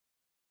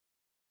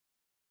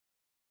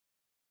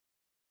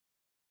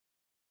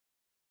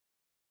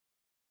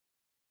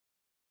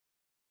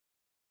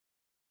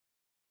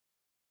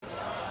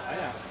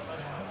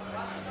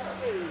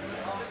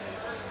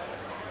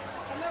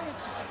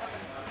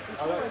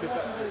Oh, that's because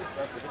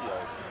that's the video.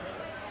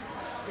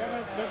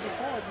 Yeah, but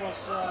before it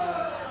was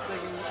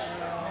taking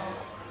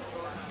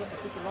it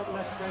took a lot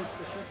less frames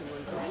per second when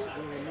doing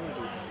a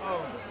movie.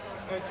 Oh,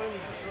 it's only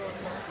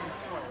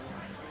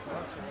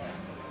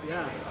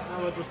yeah,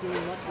 now it was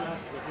doing much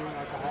less, it was doing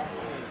like a half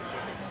frame per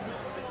second.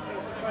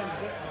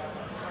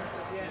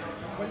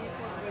 When you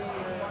put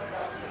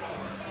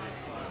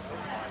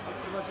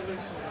the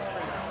resolution of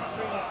the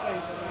screen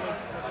stays on the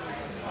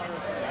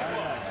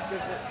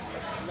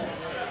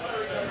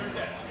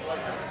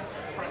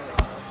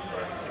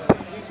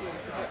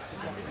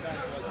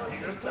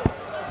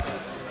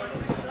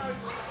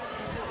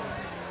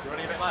You're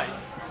running a bit late?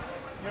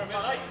 You're a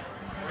bit late.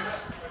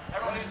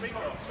 Everyone needs to be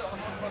on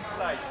the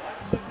stage.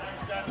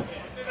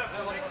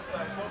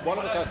 One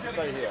of us has to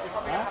stay here.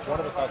 Huh? One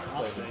of us has to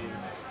stay here.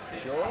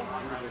 Sure? You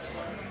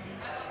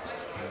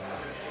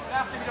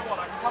have to be the one.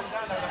 I can come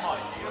down there with the mic.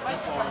 You're going to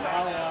make me come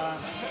down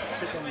there.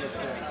 sit on this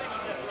chair.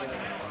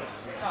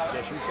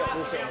 Yeah, should we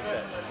we'll sit on the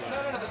steps? No,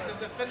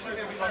 the finish is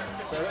going to be like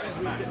 50. So that means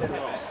we sit there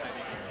last.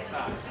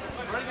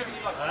 We're only going to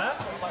be like,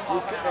 we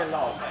sit there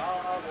last.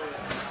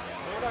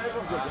 No,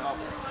 everyone's got to get up.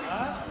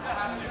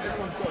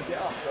 Everyone's got to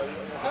get up. So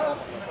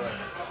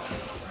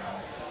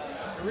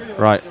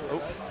Right. No,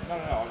 I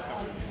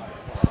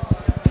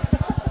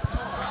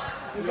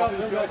was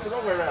going to it's the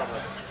wrong way around.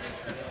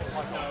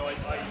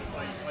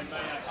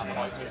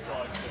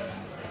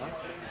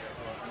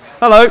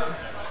 Hello.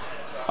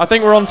 I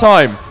think we're on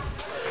time.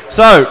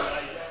 So,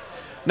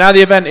 now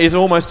the event is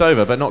almost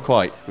over, but not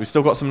quite. We've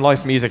still got some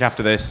nice music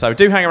after this, so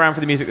do hang around for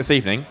the music this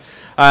evening.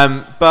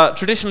 But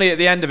traditionally at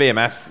the end of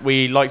EMF,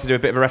 we like to do a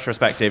bit of a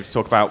retrospective to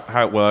talk about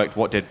how it worked,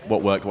 what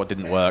worked, what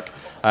didn't work.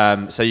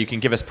 So you can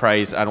give us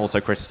praise and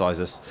also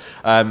criticise us.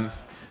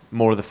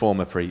 More of the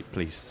former,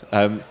 please.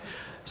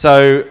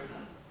 So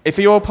if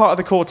you're part of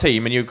the core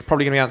team and you're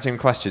probably going to be answering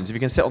questions, if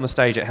you can sit on the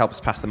stage, it helps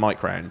pass the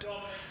mic round.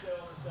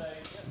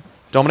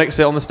 Dominic,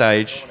 sit on the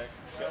stage.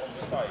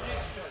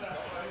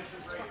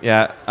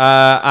 Yeah,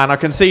 and I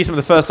can see some of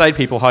the first aid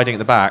people hiding at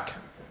the back.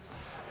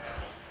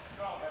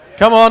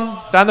 Come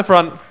on, down the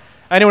front.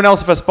 Anyone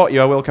else, if I spot you,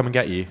 I will come and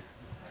get you.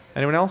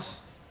 Anyone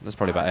else? That's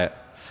probably about it.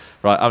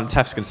 Right,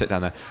 Tef's going to sit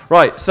down there.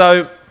 Right,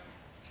 so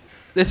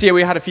this year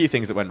we had a few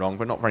things that went wrong,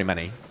 but not very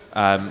many.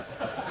 That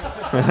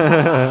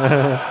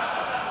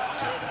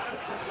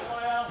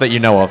you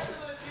know of.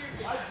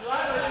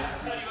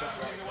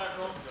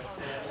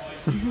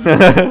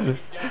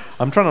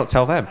 I'm trying not to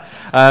tell them.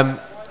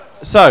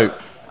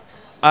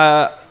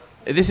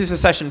 This is a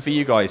session for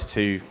you guys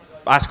to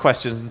ask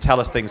questions and tell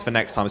us things for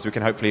next time so we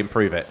can hopefully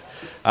improve it.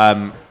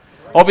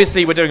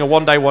 Obviously, we're doing a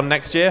one-day one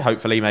next year.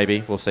 Hopefully,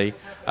 maybe. We'll see.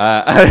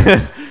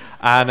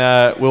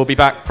 And we'll be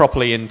back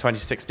properly in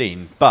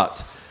 2016.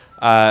 But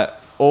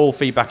all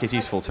feedback is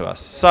useful to us.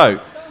 So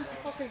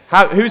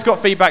who's got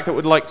feedback that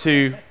would like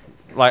to...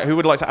 who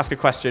would like to ask a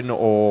question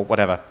or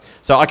whatever?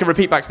 So I can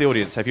repeat back to the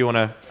audience if you want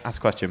to ask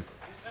a question.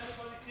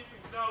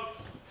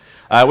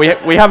 We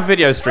have a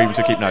video stream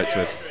to keep notes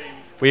with.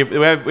 We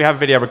have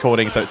video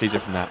recording, so it's easier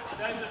from that.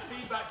 There's a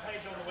feedback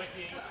page on the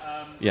wiki.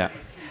 Yeah.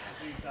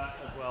 Use that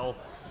as well.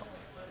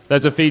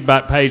 There's a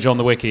feedback page on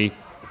the wiki,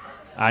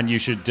 and you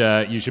should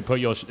put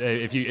your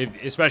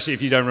especially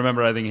if you don't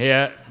remember anything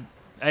here,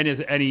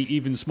 any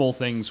even small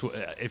things.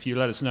 If you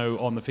let us know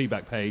on the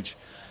feedback page,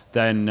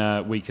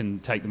 then we can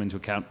take them into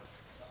account.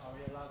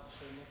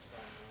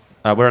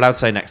 We're allowed to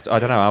say next. I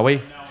don't know. Are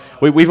we?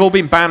 We've all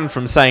been banned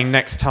from saying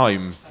next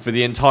time for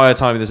the entire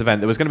time of this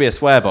event. There was going to be a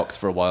swear box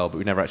for a while, but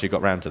we never actually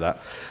got round to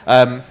that.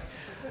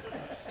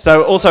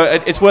 So also,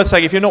 it's worth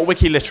saying, if you're not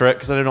wiki literate,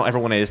 because I know not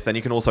everyone is, then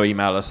you can also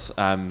email us.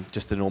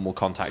 Just the normal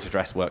contact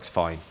address works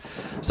fine.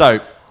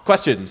 So,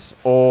 questions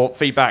or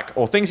feedback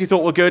or things you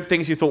thought were good,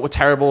 things you thought were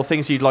terrible,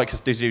 things you'd like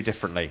us to do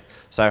differently.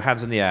 So,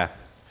 hands in the air.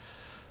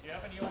 Do you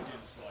have any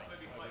audience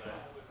lights?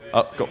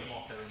 Oh, go.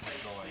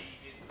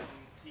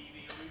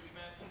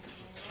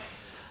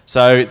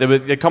 So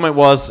the comment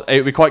was, it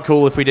would be quite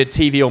cool if we did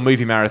TV or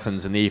movie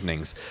marathons in the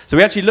evenings. So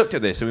we actually looked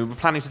at this, and we were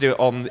planning to do it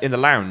in the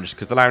lounge,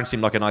 because the lounge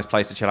seemed like a nice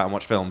place to chill out and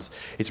watch films.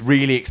 It's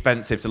really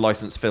expensive to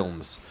license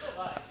films.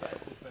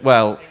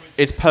 Well,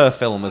 it's per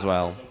film as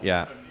well,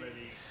 yeah.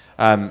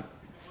 Everyone,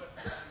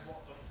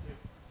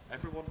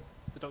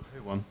 the Doctor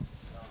Who one.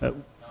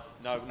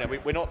 No,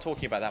 we're not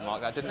talking about that, Mark.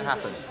 That didn't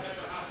happen.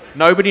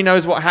 Nobody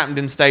knows what happened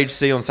in Stage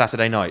C on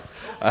Saturday night.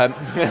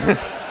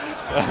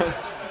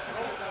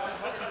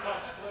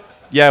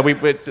 Yeah,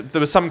 there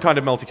was some kind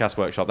of multicast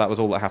workshop. That was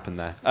all that happened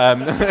there.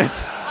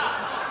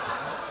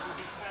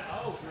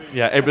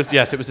 Yeah, it was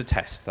a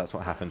test. That's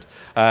what happened.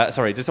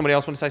 Sorry, did somebody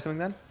else want to say something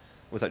then?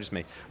 Or was that just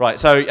me? Right,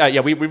 so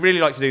yeah, we really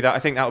like to do that. I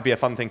think that would be a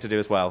fun thing to do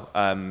as well.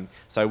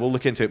 So we'll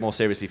look into it more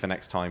seriously for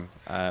next time,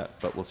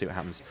 but we'll see what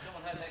happens.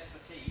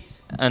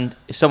 And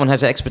if someone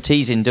has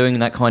expertise in doing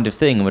that kind of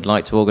thing and would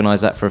like to organise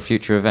that for a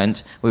future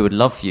event, we would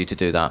love for you to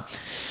do that.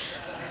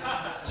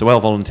 So well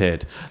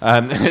volunteered.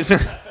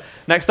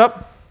 Next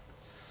up.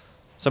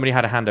 Somebody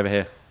had a hand over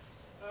here.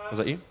 Was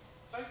that you?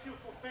 Thank you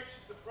for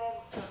fixing the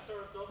problems that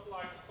turned up,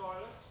 like the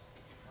toilets,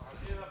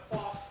 in a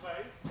fast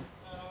way.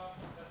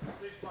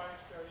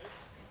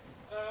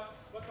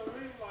 I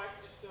really like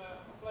is the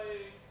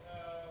playing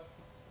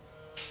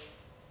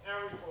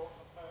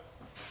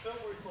film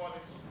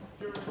recordings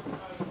during the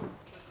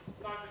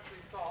time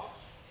between talks.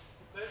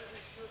 Maybe we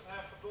should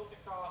have a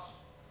multicast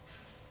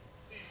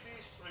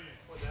TV stream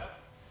for that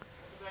for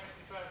the next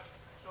event,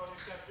 so you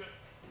can just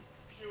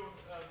tune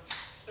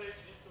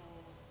stage into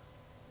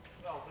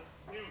the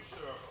news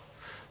server.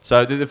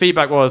 So the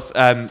feedback was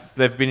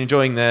they've been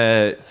enjoying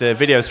the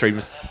video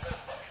streams.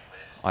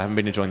 I haven't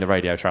been enjoying the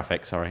radio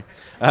traffic, sorry.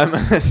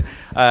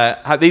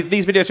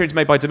 These video streams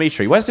made by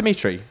Dimitri. Where's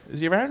Dimitri? Is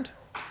he around?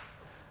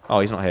 Oh,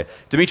 he's not here.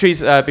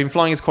 Dimitri's been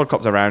flying his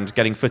quadcopter around,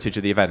 getting footage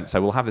of the event,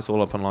 so we'll have this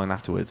all up online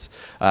afterwards.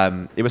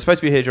 It was supposed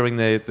to be here during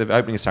the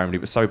opening ceremony.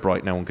 It was so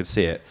bright no one could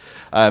see it.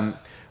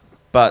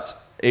 But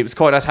it was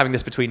quite nice having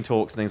this between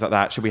talks and things like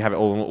that. Should we have it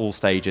all on all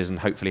stages and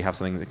hopefully have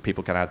something that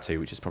people can add to,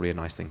 which is probably a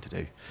nice thing to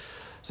do.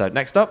 So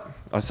next up,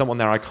 someone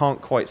there I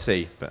can't quite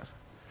see. But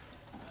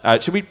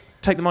should we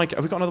take the mic?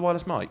 Have we got another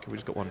wireless mic? We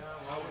just got one.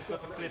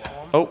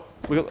 Oh,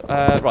 we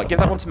got, right, give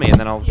that one to me and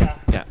then I'll...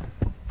 Yeah.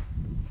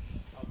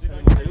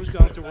 Who's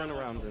going to run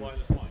around then?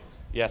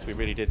 Yes, we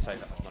really did save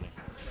that much money.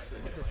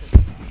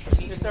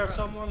 Is there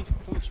someone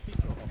from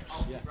speaker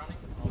ops? Yeah.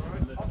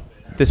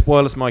 This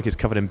wireless mic is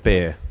covered in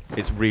beer.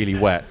 It's really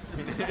wet.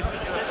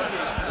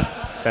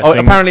 Testing,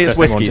 apparently it's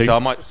testing whiskey, 1, 2. so I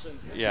might...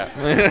 Yeah.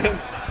 Who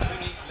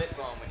needs lip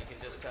balm when you can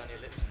just turn your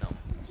lips numb?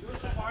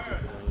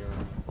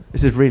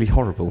 This is really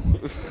horrible.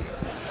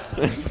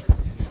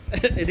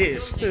 It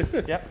is.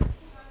 Yep.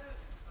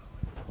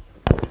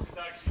 This is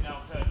actually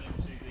now turned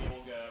into the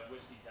Auger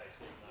whiskey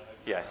tasting.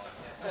 Yes.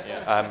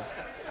 Yeah.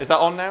 Is that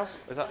on now?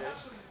 Is that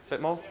a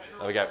bit more?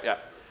 There we go, yeah.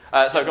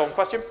 So go on,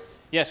 question?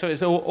 Yeah, so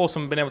it's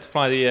awesome being able to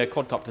fly the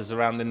quadcopters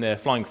around in the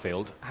flying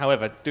field.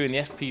 However, doing the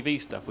FPV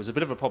stuff was a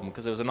bit of a problem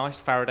because there was a nice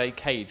Faraday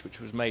cage which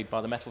was made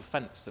by the metal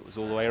fence that was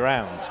all the way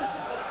around.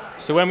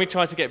 So when we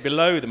tried to get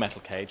below the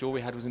metal cage, all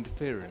we had was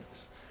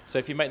interference. So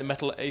if you make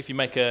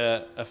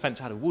a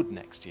fence out of wood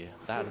next year,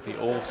 that would be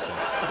awesome.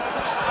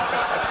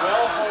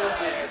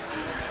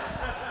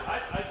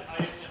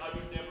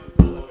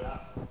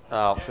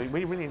 Oh, we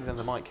really need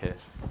another mic here.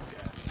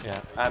 Yeah.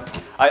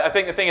 I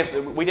think the thing is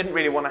that we didn't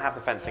really want to have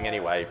the fencing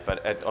anyway,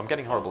 but I'm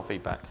getting horrible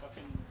feedback.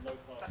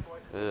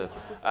 I'll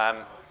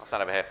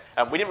stand over here.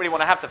 We didn't really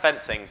want to have the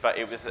fencing, but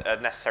it was a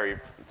necessary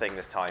thing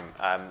this time.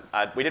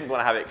 We didn't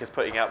want to have it because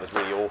putting it up was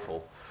really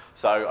awful.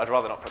 So I'd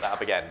rather not put that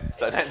up again.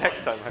 So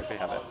next time, hopefully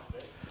have it.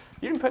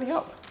 You didn't put it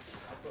up.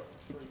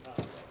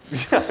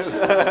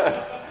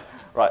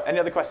 Right, any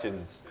other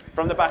questions?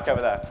 From the back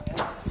over there.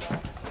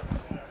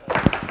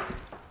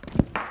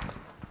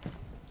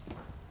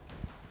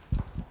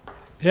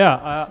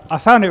 Yeah, I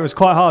found it was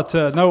quite hard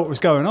to know what was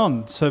going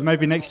on. So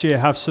maybe next year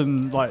have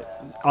some, like,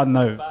 I don't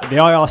know, the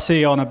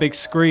IRC on a big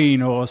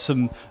screen or a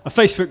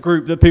Facebook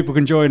group that people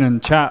can join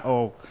and chat,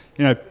 or,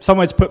 you know,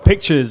 somewhere to put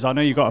pictures. I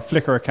know you've got a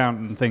Flickr account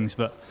and things,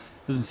 but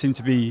it doesn't seem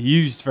to be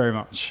used very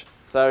much.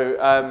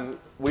 So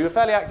we were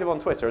fairly active on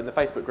Twitter, and the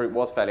Facebook group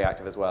was fairly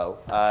active as well.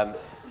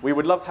 We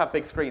would love to have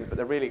big screens, but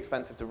they're really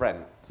expensive to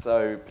rent,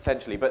 so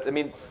potentially. But I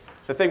mean,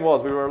 the thing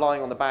was, we were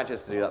relying on the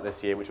badges to do that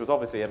this year, which was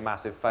obviously a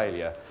massive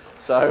failure.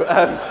 So,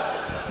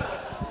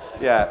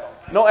 yeah,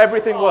 not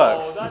everything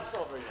works. Oh, that's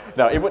not very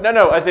nice.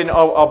 No, as in,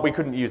 we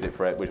couldn't use it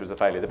for it, which was a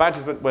failure. The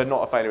badges were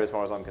not a failure as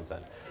far as I'm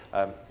concerned.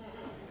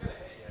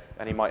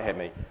 And he might hit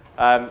me.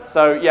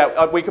 So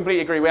yeah, we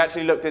completely agree. We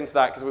actually looked into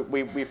that because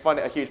we find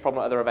it a huge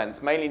problem at other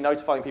events, mainly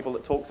notifying people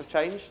that talks have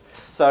changed.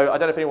 So I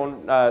don't know if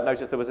anyone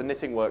noticed there was a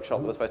knitting workshop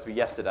that was supposed to be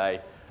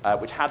yesterday,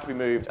 which had to be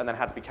moved and then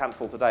had to be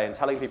cancelled today, and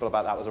telling people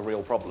about that was a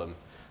real problem.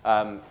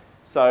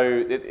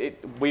 So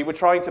we were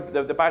trying to,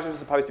 the badges were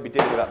supposed to be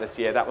dealing with that this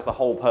year. That was the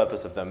whole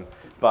purpose of them.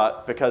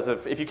 But because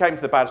of, if you came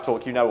to the badge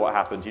talk, you know what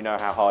happened, you know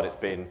how hard it's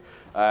been,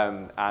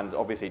 and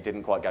obviously it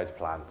didn't quite go to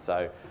plan.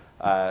 So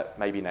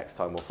maybe next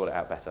time we'll sort it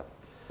out better.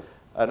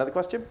 Another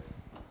question?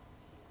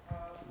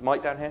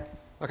 Mike down here.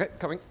 Okay,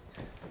 coming.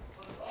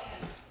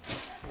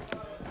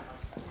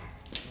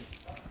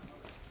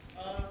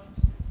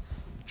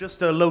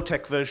 Just a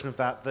low-tech version of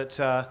that.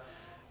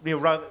 You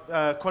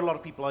know, quite a lot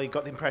of people, I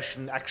got the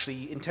impression,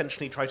 actually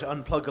intentionally try to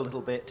unplug a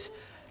little bit,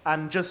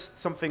 and just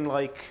something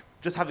like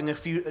just having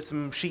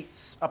some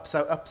sheets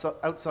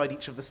outside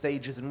each of the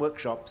stages and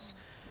workshops,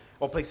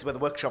 or places where the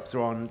workshops are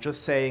on,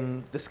 just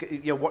saying this,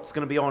 you know, what's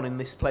going to be on in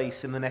this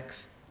place in the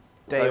next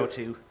day or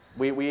two.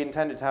 We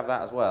intended to have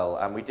that as well,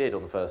 and we did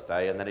on the first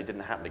day, and then it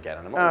didn't happen again,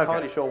 and I'm not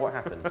entirely sure what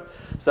happened.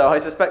 So I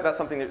suspect that's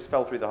something that just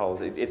fell through the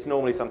holes. It's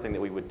normally something that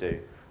we would do.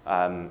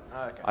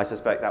 I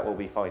suspect that will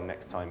be fine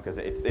next time, because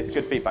it's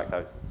good feedback,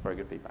 though. It's very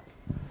good feedback.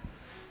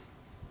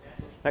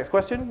 Next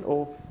question?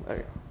 Or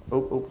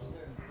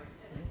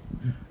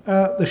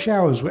the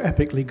showers were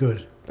epically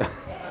good.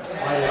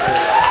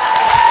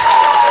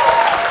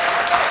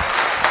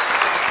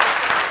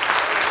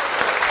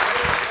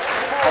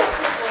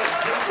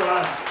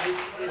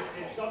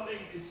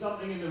 It's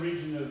something in the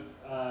region of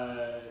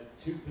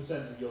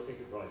 2% of your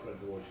ticket price went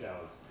towards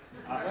showers.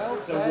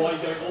 So why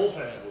don't all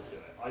festivals do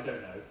it? I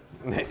don't know.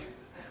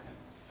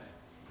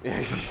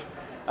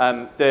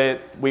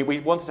 We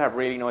wanted to have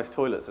really nice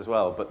toilets as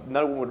well, but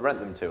no one would rent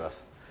them to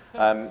us.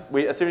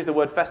 As soon as the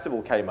word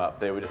festival came up,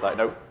 they were just like,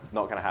 nope,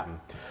 not going to happen.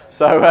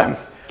 So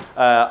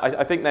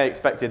I think they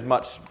expected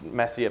much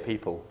messier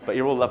people, but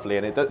you're all lovely.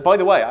 And by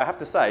the way, I have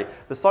to say,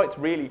 the site's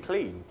really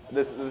clean.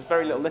 There's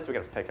very little litter we're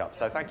going to pick up,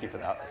 so thank you for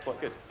that. It's quite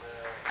good.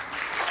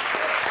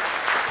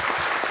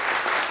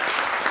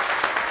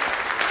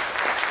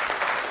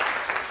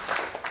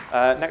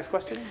 Next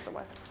question,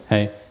 somewhere.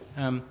 Hey,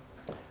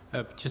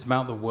 just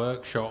about the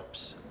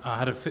workshops.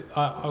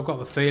 I've got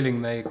the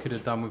feeling they could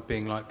have done with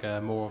being like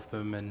more of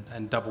them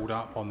and doubled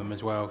up on them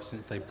as well,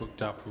 since they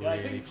booked up really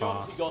I think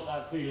fast. John's got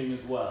that feeling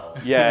as well.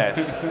 Yes.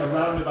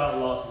 Around about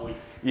last week.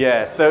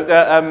 Yes,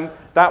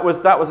 that was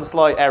a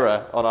slight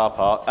error on our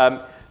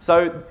part.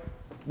 So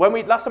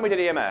last time we did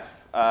EMF,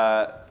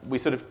 we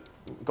sort of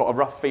got a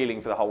rough feeling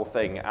for the whole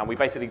thing, and we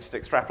basically just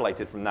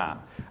extrapolated from that.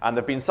 And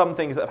there have been some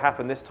things that have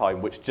happened this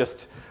time which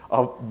just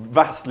are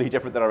vastly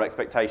different than our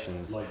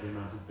expectations. Like the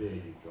amount of beer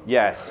you've got.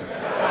 Yes.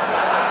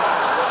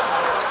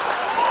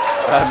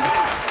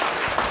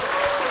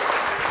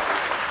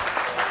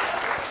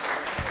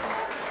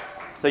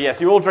 So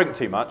yes, you all drink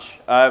too much,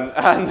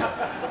 and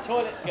The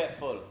toilets get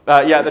full.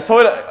 yeah, the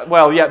toilet.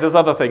 Well, yeah, there's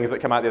other things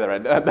that come out the other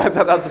end.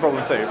 That's a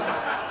problem too.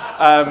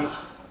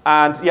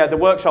 And yeah, the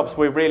workshops,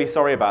 we're really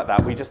sorry about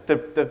that.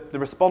 The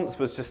response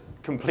was just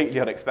completely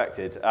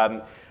unexpected.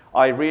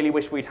 I really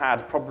wish we'd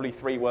had probably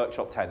 3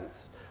 workshop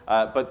tents.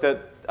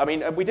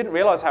 We didn't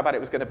realise how bad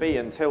it was going to be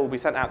until we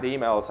sent out the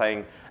email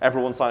saying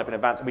everyone sign up in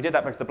advance. And we did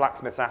that because the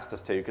blacksmiths asked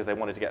us to, because they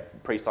wanted to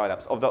get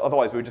pre-sign-ups.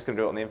 Otherwise, we were just going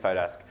to do it on the info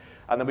desk.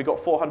 And then we got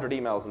 400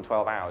 emails in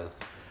 12 hours.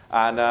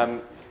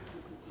 And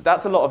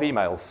that's a lot of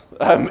emails.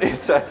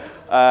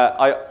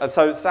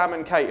 So Sam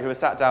and Kate, who are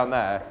sat down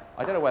there,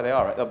 I don't know where they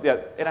are,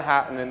 in a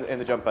hat and in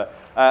the jumper,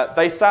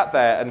 they sat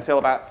there until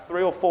about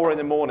 3 or 4 in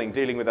the morning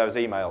dealing with those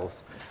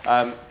emails,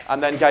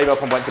 and then gave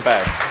up and went to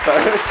bed. So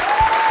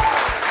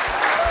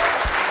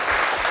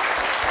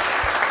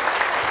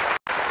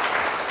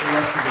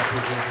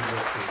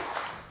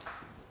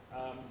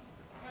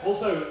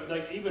Also,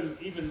 like even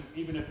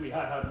if we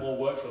had more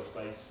workshop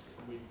space,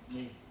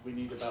 we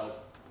need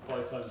about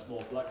 5 times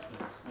more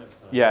blacksmiths next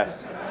time.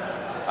 yes,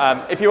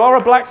 if you are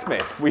a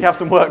blacksmith, we have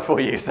some work for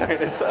you. So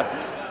it's,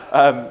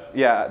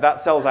 yeah,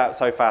 that sells out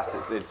so fast.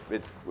 It's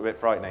a bit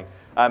frightening.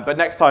 But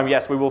next time,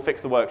 yes, we will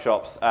fix the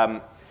workshops.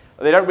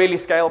 They don't really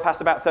scale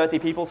past about 30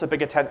 people, so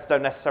bigger tents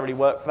don't necessarily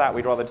work for that.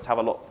 We'd rather just have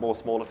a lot more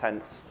smaller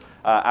tents.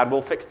 And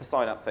we'll fix the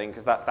sign-up thing,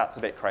 because that's a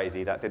bit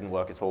crazy. That didn't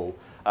work at all.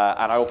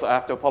 And I also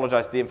have to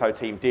apologise to the info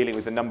team dealing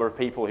with the number of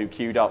people who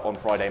queued up on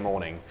Friday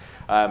morning.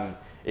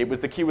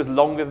 The queue was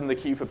longer than the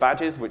queue for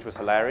badges, which was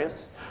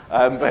hilarious.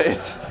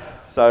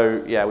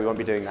 So yeah, we won't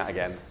be doing that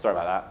again. Sorry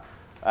about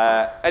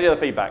that. Any other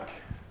feedback?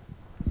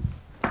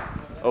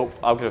 Oh,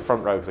 I'll go to the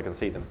front row because I can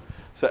see them.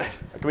 So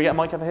can we get a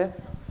mic over here?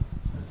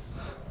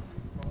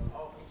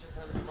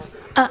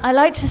 I'd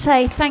like to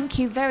say thank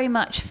you very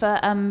much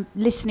for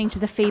listening to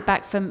the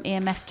feedback from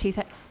EMF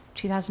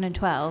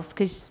 2012,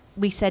 because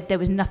we said there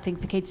was nothing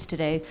for kids to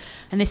do,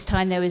 and this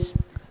time there was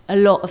a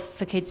lot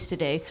for kids to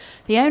do.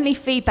 The only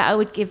feedback I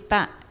would give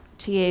back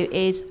to you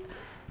is,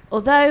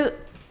 although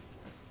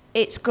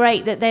it's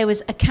great that there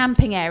was a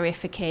camping area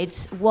for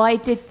kids, why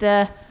did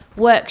the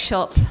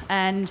workshop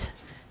and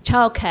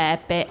childcare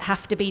bit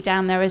have to be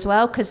down there as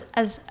well? Because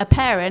as a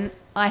parent,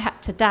 I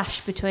had to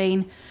dash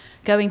between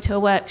going to a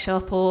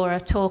workshop or a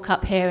talk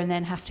up here and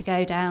then have to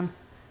go down.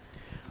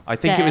 I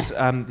think it was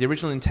the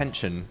original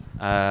intention.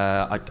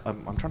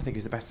 I'm trying to think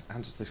who's the best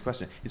answer to this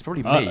question. It's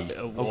probably me.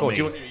 God,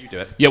 you do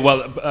it. Yeah,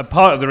 well,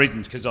 part of the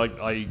reason, because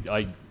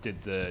I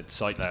did the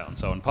site layout and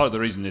so on, part of the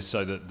reason is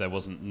so that there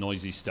wasn't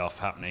noisy stuff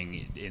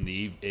happening in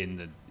the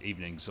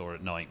evenings or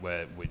at night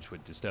which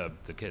would disturb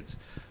the kids,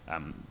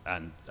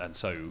 and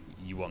so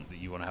you want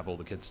to have all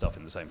the kids' stuff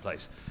in the same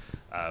place.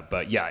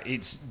 But yeah,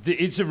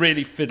 it's a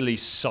really fiddly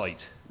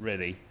site,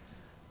 really.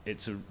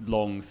 It's a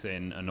long,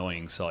 thin,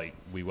 annoying site.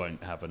 We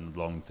won't have a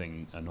long,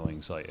 thin,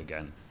 annoying site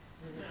again.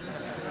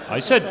 I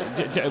said,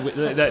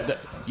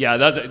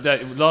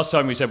 last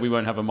time we said we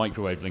won't have a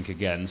microwave link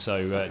again,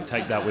 so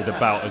take that with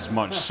about as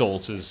much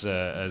salt as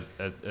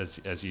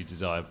you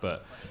desire.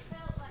 But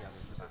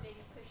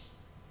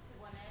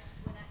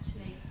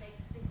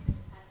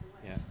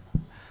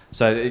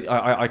so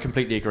I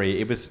completely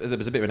agree. There was a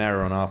bit of an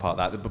error on our part.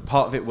 But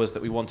part of it was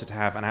that we wanted to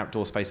have an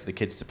outdoor space for the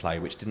kids to play,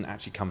 which didn't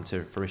actually come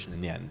to fruition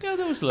in the end. Yeah,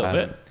 there was a little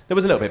bit. There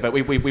was a little bit, but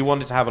we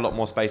wanted to have a lot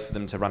more space for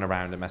them to run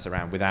around and mess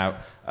around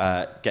without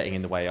getting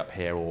in the way up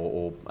here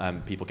or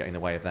people getting in the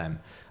way of them.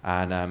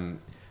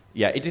 And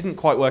yeah, it didn't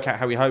quite work out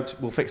how we hoped.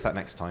 We'll fix that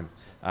next time.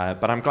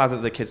 But I'm glad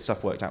that the kids'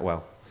 stuff worked out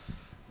well.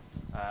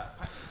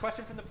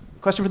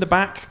 Question from the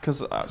back, because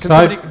so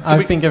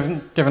I've been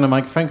given a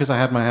microphone because I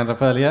had my hand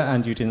up earlier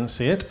and you didn't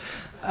see it.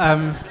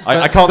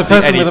 I can't the see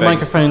person anything. with the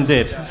microphone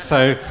did,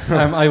 so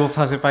I will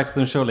pass it back to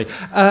them shortly.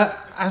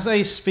 As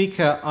a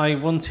speaker, I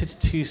wanted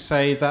to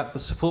say that the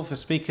support for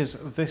speakers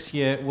this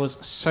year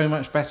was so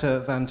much better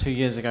than 2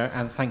 years ago,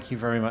 and thank you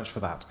very much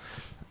for that.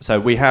 So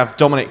we have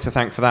Dominic to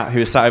thank for that, who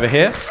is sat over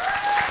here.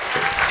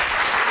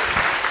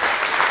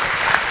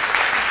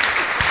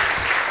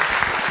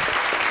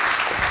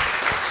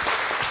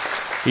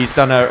 He's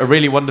done a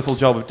really wonderful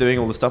job of doing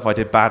all the stuff I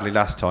did badly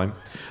last time.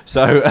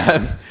 So,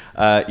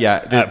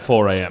 yeah. At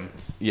 4 a.m.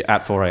 Yeah,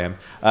 at 4 a.m.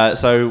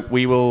 So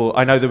we will.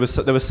 I know there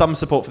was some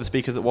support for the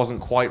speakers that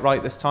wasn't quite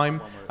right this time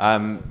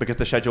because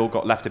the schedule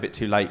got left a bit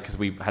too late because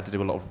we had to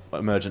do a lot of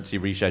emergency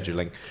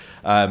rescheduling,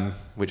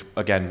 which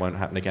again won't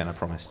happen again. I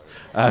promise.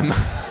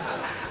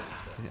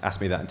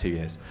 Ask me that in 2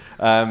 years.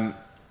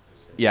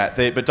 Yeah,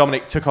 but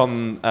Dominic took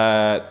on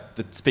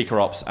the speaker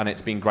ops, and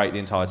it's been great the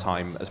entire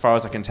time. As far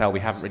as I can tell,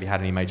 we haven't really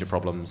had any major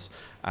problems,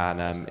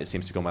 and it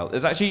seems to have gone well.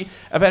 There's actually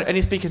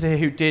any speakers here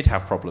who did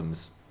have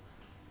problems.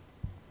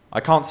 I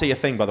can't see a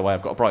thing, by the way.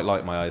 I've got a bright light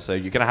in my eyes, so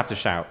you're going to have to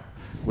shout.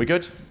 We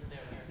good?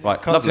 Right,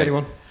 Can't lovely. see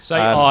anyone. Say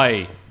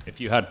I if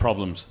you had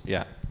problems.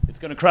 Yeah. It's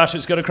going to crash,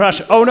 it's going to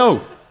crash. Oh,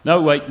 no.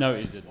 No, wait, no,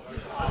 it didn't.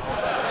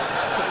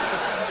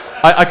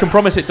 I can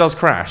promise it does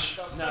crash.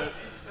 No.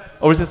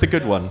 Or is this the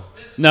good one?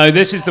 No,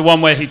 this is the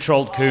one where he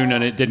trolled Kuhn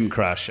and it didn't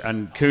crash.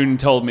 And Kuhn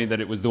told me that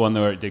it was the one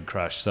where it did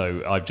crash,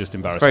 so I've just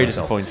embarrassed myself.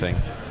 It's very disappointing.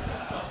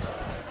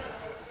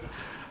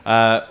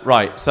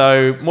 Right,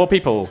 so more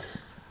people.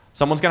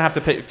 Someone's going to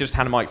have to just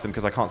hand a mic to them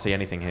because I can't see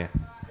anything here.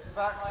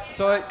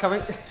 Sorry,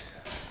 coming.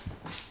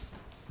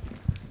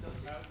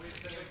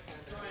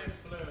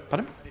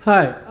 Pardon?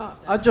 Hi,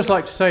 I'd just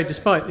like to say,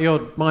 despite the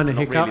odd minor Not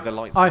hiccup, really the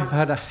lights. I've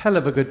had a hell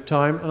of a good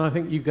time, and I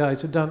think you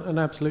guys have done an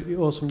absolutely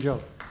awesome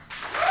job.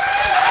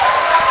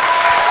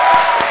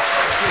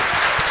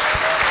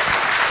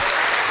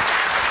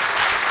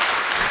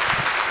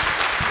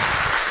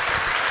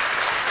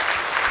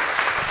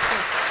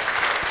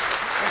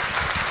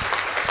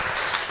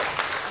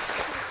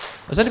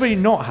 Has anybody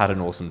not had an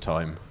awesome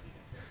time?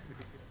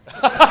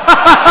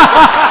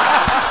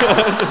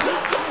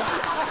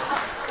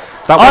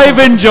 I've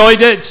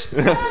enjoyed it.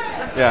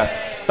 Yeah,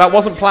 that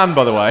wasn't planned,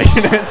 by the way.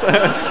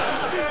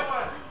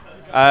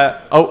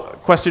 Oh,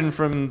 question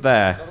from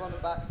there.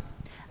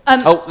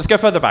 Oh, let's go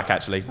further back,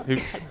 actually.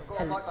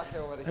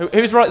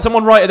 Who's right?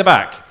 Someone right at the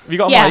back. Have you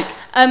got a mic?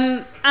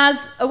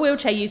 As a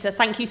wheelchair user,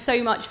 thank you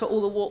so much for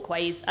all the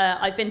walkways.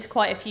 I've been to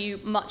quite a few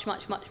much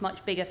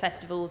bigger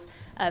festivals,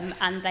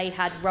 and they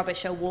had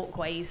rubbisher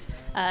walkways.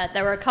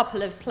 There were a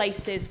couple of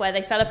places where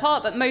they fell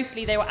apart, but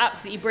mostly they were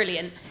absolutely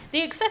brilliant.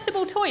 The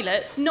accessible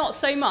toilets, not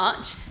so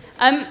much.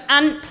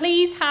 And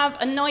please have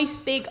a nice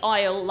big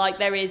aisle like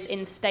there is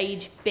in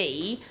stage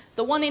B.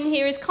 The one in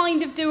here is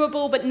kind of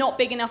doable, but not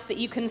big enough that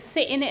you can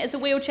sit in it as a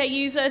wheelchair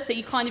user, so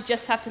you kind of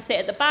just have to sit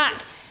at the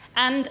back.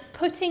 And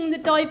putting the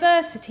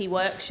diversity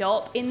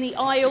workshop in the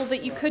aisle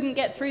that you couldn't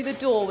get through the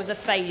door was a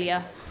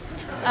failure.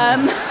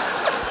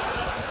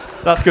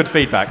 That's good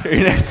feedback.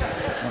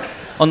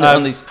 On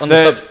the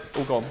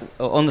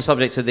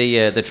subject of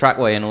the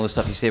trackway and all the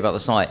stuff you see about the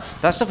site,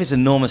 that stuff is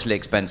enormously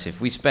expensive.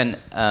 We spent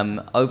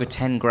over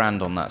 10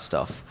 grand on that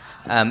stuff,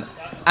 and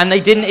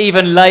they didn't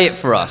even lay it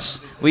for us.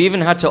 We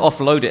even had to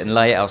offload it and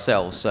lay it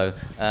ourselves. So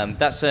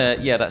that's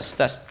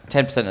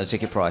 10% of the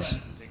ticket price.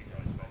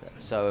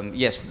 So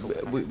yes,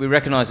 we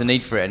recognise the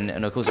need for it,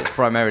 and of course it's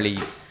primarily,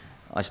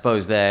 I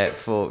suppose, there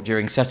for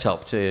during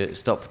setup to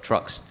stop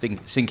trucks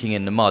sinking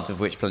in the mud, of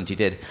which plenty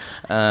did.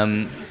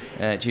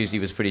 Tuesday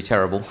was pretty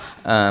terrible,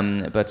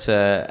 but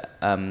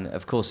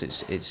of course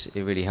it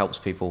really helps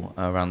people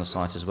around the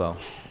site as well.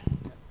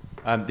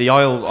 The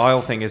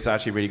aisle thing is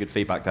actually really good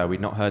feedback there. We'd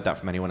not heard that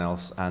from anyone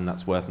else, and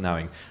that's worth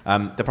knowing.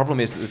 The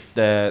problem is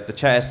that the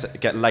chairs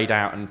get laid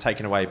out and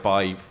taken away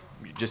by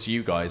just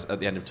you guys at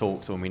the end of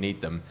talks when we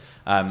need them.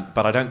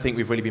 But I don't think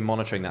we've really been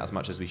monitoring that as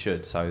much as we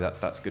should, so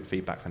that's good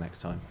feedback for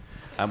next time.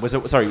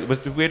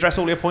 Did we address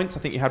all your points? I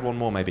think you had one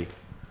more, maybe.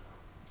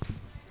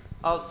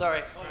 Oh,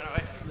 sorry.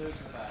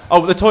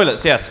 Oh, the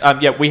toilets, yes.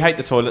 Yeah, we hate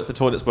the toilets. The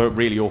toilets were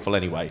really awful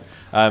anyway.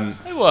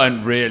 They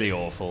weren't really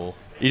awful.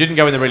 You didn't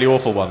go in the really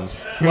awful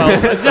ones.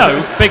 Well,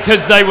 no,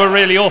 because they were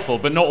really awful,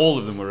 but not all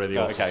of them were really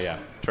awful. Okay, yeah,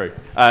 true.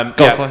 Got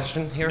a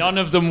question here? None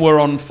of them were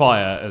on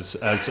fire, as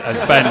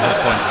Ben has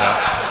pointed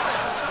out.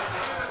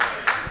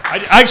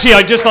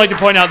 I'd just like to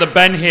point out that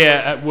Ben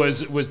here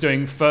was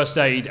doing first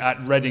aid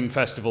at Reading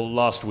Festival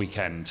last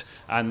weekend,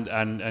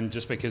 and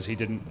just because he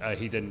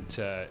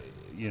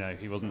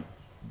wasn't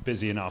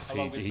busy enough.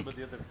 Along with some of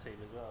the other team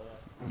as well.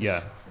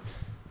 Yeah.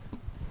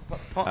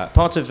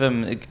 Part of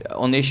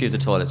on the issue of the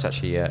toilets,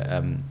 actually,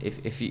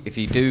 if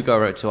you do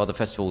go to other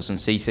festivals and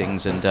see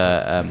things,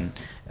 and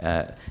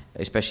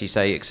especially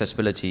say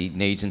accessibility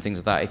needs and things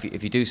like that,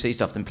 if you do see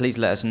stuff, then please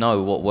let us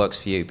know what works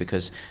for you,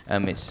 because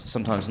it's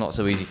sometimes not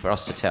so easy for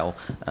us to tell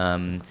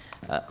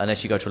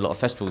unless you go to a lot of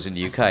festivals in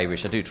the UK,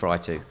 which I do try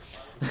to.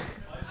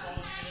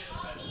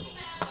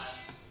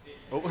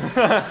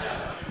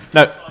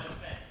 No.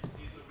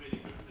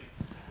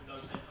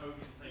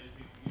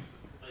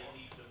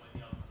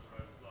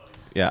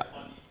 Yeah.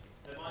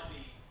 There might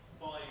be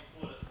 5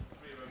 toilets and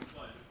 3 are overflowing,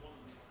 but if one of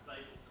them is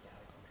disabled,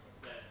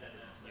 then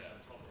there's a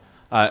problem.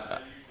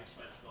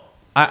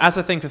 As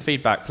a thing for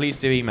feedback, please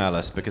do email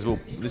us, because we'll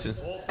listen.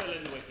 Or fill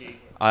in the wiki.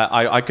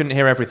 I couldn't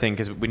hear everything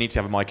because we need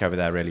to have a mic over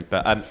there, really.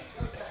 But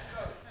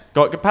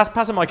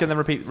pass a mic and then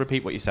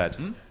repeat what you said,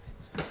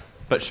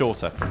 but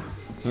shorter.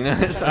 You know,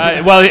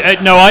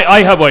 no,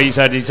 I heard what he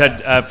said. He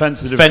said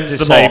fence the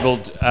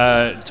disabled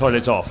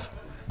toilets off.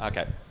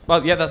 Okay.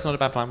 Well, yeah, that's not a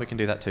bad plan. We can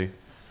do that too.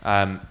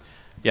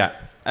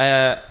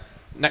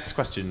 Next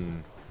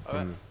question.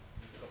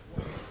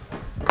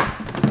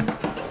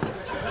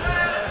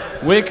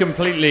 We're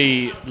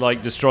completely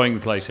destroying the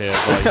place here.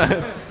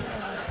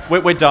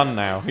 We're done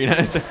now. You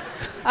know.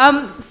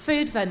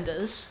 Food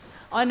vendors.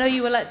 I know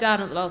you were let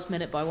down at the last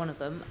minute by one of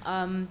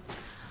them.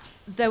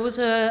 There was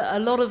a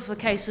lot of a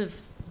case of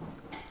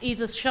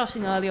either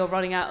shutting early or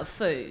running out of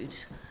food.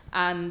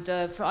 And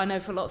I know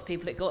for a lot of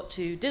people it got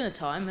to dinner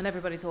time and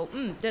everybody thought,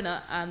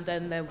 dinner, and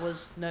then there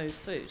was no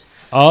food.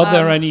 Are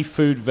there any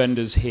food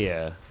vendors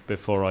here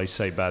before I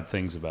say bad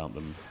things about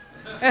them?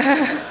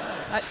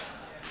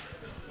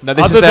 No,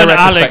 this Other is their than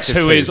Alex, retrospective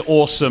who too. is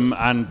awesome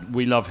and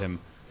we love him.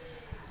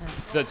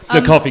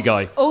 The coffee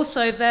guy.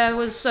 Also, there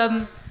was,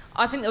 I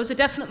think there was a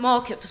definite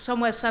market for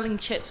somewhere selling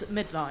chips at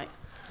midnight.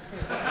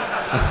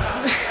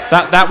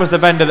 That was the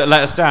vendor that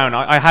let us down.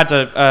 I had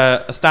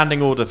a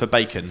standing order for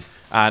bacon,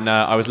 and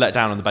I was let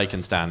down on the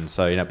bacon stand.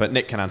 So you know, but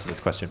Nick can answer this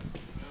question.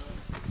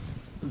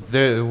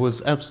 There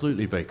was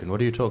absolutely bacon.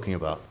 What are you talking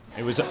about?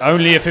 It was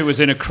only if it was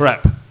in a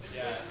crepe.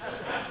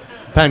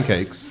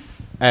 Pancakes,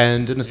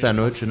 and in a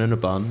sandwich, and in a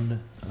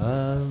bun.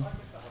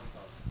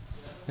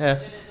 Yeah.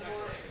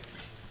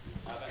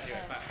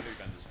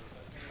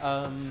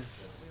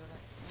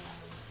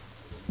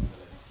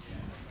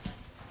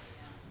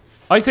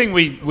 I think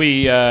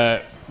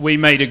we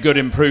made a good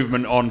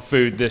improvement on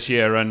food this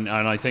year, and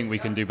I think we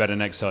can do better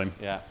next time.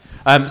 Yeah.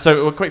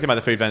 So a quick thing about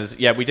the food vendors.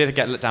 Yeah, we did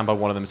get let down by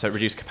one of them, so it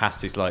reduced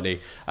capacity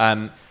slightly.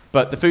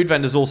 But the food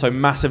vendors also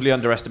massively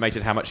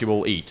underestimated how much you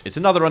all eat. It's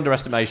another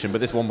underestimation, but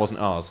this one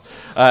wasn't ours.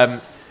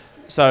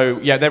 So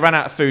yeah, they ran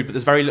out of food, but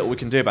there's very little we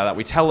can do about that.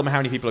 We tell them how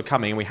many people are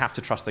coming, and we have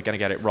to trust they're going to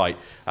get it right.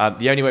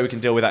 The only way we can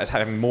deal with that is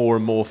having more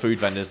and more food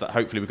vendors. That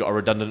hopefully we've got a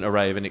redundant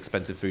array of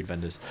inexpensive food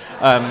vendors.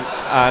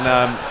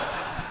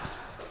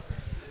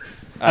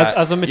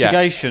 As a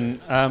mitigation,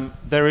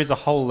 there is a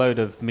whole load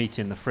of meat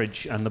in the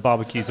fridge, and the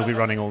barbecues will be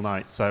running all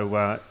night.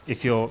 So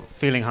if you're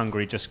feeling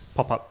hungry, just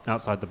pop up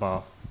outside the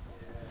bar.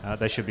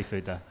 There should be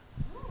food there.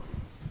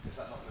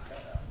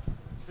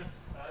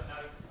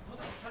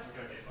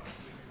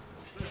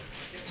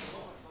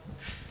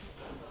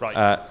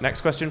 Right.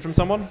 Next question from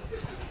someone.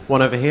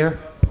 One over here.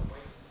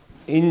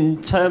 In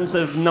terms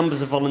of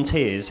numbers of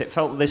volunteers, it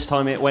felt this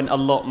time it went a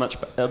lot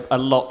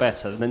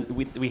better.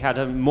 We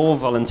had more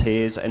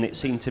volunteers, and it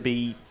seemed to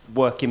be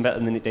working better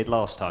than it did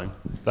last time.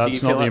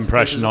 That's not the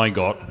impression I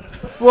got.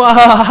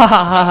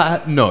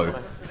 No.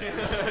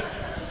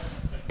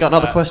 Got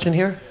another question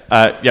here?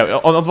 Yeah,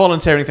 on the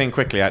volunteering thing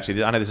quickly,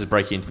 actually. I know this is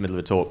breaking into the middle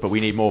of a talk, but we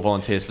need more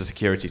volunteers for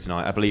security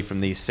tonight. I believe from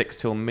the 6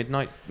 till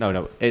midnight?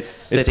 No.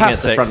 It's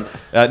past at the 6.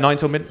 front. 9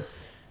 till midnight?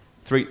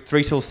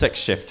 3 till 6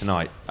 shift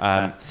tonight.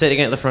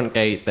 Sitting at the front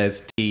gate,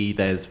 there's tea,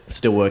 there's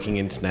still working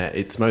internet.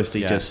 It's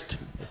mostly just...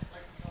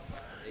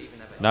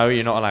 No,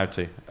 you're not allowed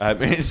to.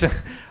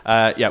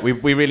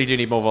 We really do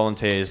need more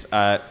volunteers.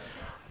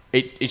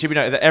 It should be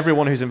noted that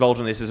everyone who's involved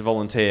in this is a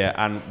volunteer,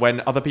 and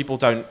when other people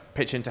don't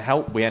pitch in to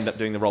help, we end up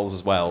doing the roles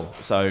as well.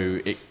 So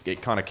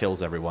it kind of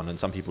kills everyone, and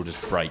some people just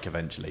break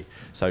eventually.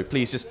 So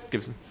please just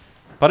give them...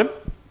 Pardon?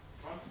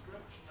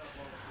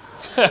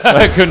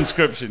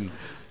 Conscription.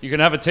 You can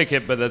have a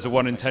ticket, but there's a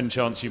 1 in 10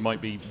 chance you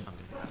might be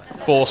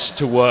forced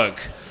to work.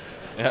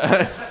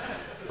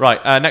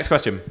 Right, next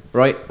question.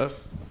 Right.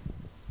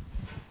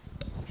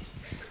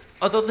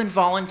 Other than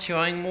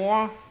volunteering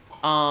more,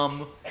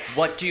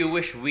 what do you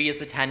wish we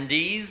as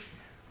attendees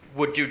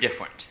would do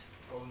different?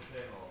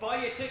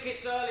 Buy your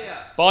tickets earlier.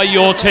 Buy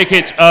your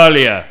tickets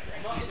earlier.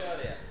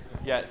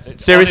 Yes.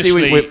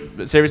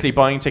 Seriously,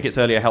 buying tickets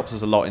earlier helps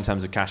us a lot in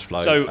terms of cash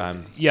flow. So,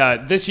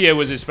 this year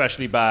was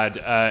especially bad.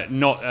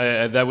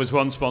 There was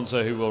one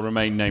sponsor who will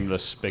remain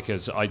nameless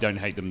because I don't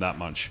hate them that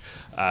much,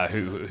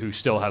 who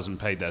still hasn't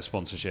paid their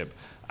sponsorship.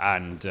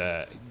 And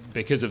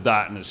because of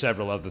that and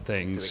several other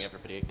things,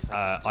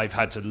 I've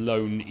had to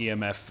loan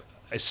EMF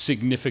a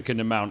significant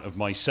amount of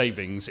my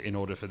savings in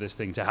order for this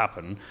thing to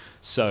happen.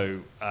 So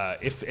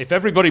if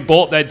everybody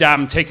bought their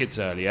damn tickets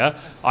earlier,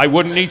 I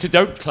wouldn't need to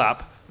don't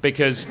clap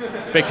because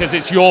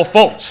it's your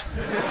fault.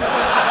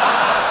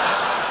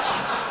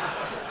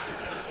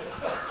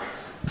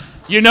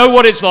 You know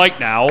what it's like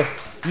now.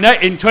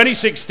 In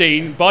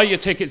 2016, buy your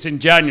tickets in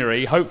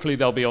January. Hopefully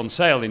they'll be on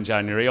sale in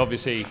January,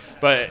 obviously.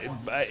 But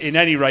in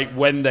any rate,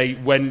 when they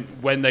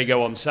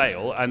go on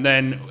sale, and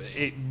then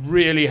it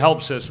really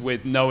helps us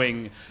with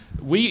knowing.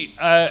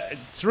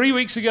 3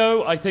 weeks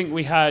ago, I think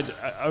we had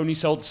only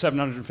sold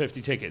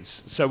 750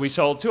 tickets. So we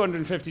sold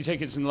 250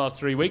 tickets in the last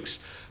 3 weeks,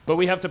 but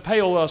we have to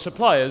pay all our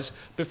suppliers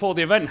before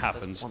the event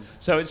happens.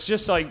 So it's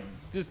just like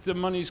the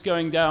money's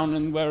going down,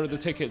 and where are the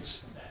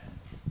tickets?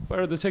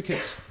 Where are the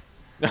tickets?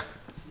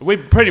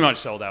 We've pretty much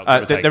sold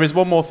out. There is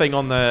one more thing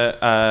on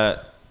the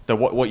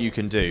what you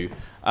can do.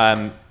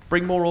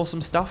 Bring more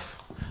awesome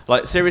stuff.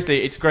 Like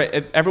seriously, it's great.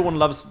 Everyone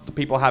loves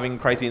people having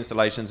crazy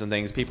installations and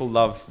things. People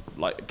love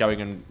like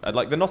going and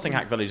like the Notting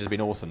Hack Village has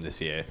been awesome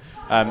this year.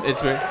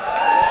 It's been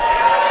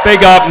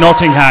big up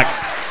Notting Hack.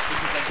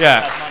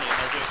 Yeah.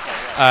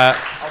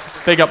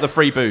 Big up the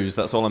free booze,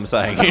 that's all I'm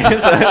saying.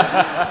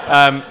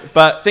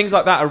 But things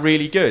like that are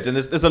really good, and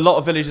there's a lot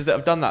of villages that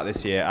have done that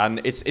this year,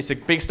 and it's a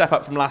big step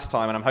up from last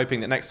time, and I'm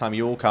hoping that next time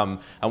you all come,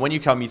 and when you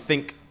come, you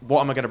think,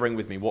 what am I going to bring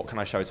with me? What can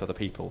I show to other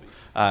people?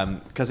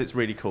 Because it's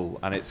really cool,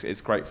 and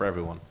it's great for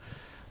everyone.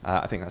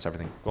 I think that's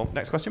everything. Go on,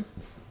 next question.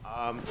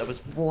 There was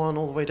one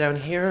all the way down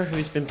here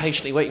who's been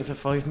patiently waiting for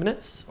 5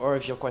 minutes, or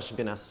has your question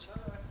been asked?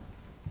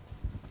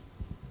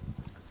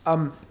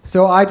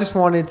 So I just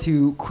wanted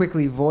to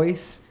quickly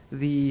voice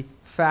the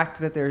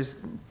fact that there's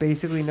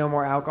basically no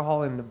more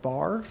alcohol in the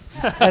bar.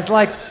 That's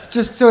like,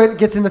 just so it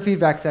gets in the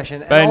feedback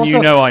session. Ben, also,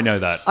 you know I know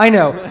that. I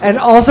know. And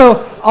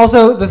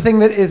also the thing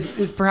that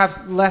is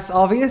perhaps less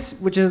obvious,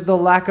 which is the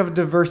lack of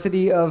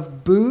diversity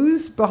of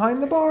booze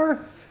behind the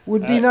bar,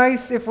 would be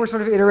nice if we're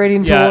sort of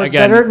iterating towards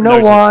again, better. No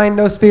noted. wine,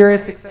 no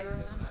spirits,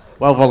 etc.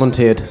 Well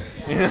volunteered.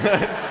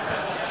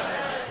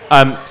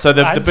 So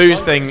the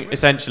booze thing,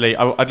 essentially,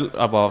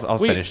 I'll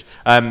finish.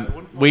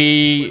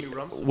 We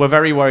were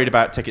very worried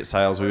about ticket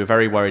sales. We were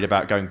very worried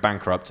about going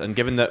bankrupt. And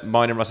given that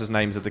mine and Russ's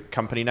names are the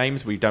company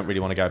names, we don't really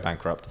want to go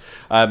bankrupt.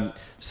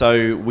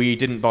 So we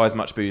didn't buy as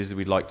much booze as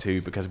we'd like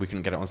to because we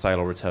couldn't get it on sale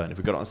or return. If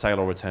we got it on sale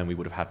or return, we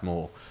would have had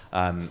more.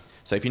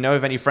 So if you know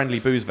of any friendly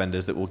booze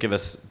vendors that will give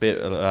us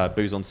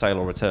booze on sale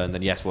or return,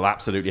 then yes, we'll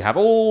absolutely have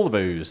all the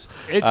booze.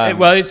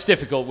 Well, it's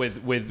difficult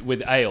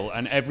with ale,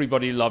 and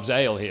everybody loves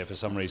ale here for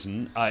some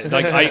reason. I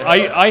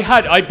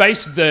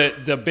based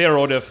the beer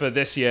order for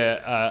this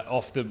year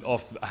off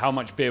how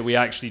much beer we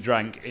actually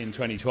drank in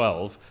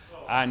 2012,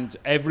 and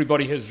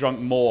everybody has drunk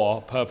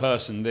more per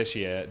person this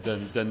year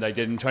than they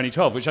did in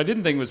 2012, which I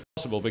didn't think was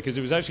possible because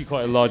it was actually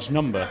quite a large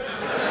number.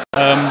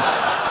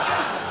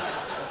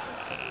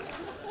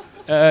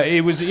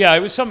 It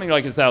was something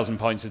like 1,000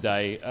 pints a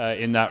day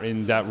in that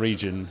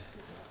region,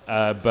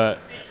 but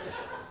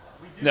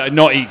no,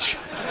 not each.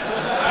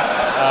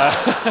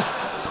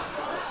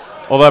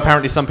 Although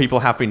apparently some people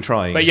have been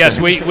trying. But yes,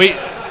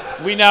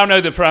 we now know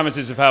the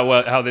parameters of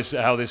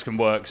how this can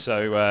work.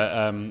 So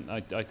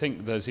I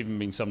think there's even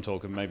been some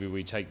talk of maybe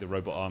we take the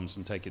robot arms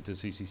and take it to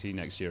CCC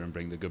next year and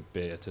bring the good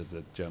beer to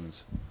the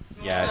Germans.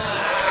 Yeah.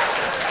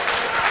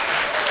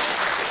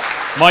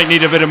 Might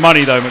need a bit of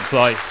money though,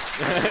 McFly.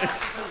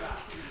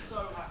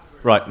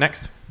 Right,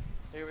 next.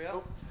 Here we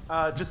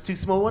are. Just two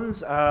small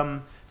ones.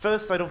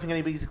 First, I don't think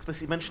anybody's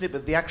explicitly mentioned it,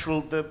 but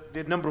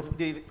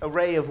the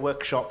array of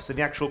workshops and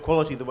the actual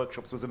quality of the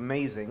workshops was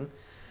amazing.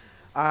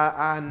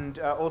 And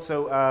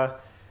also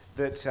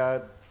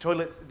that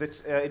toilets,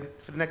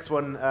 for the next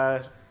one,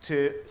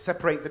 to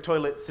separate the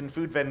toilets and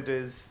food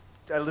vendors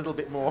a little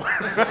bit more.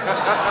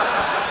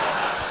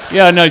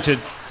 Yeah, noted.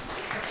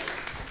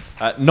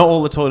 Not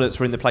all the toilets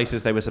were in the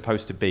places they were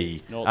supposed to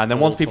be. Not and then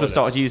all once people toilets.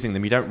 started using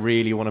them, you don't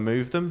really want to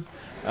move them.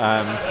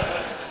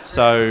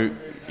 So,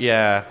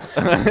 yeah,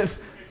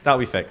 that'll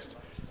be fixed.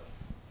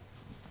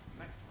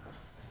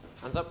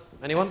 Hands up.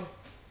 Anyone?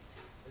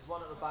 There's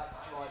one at the back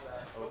right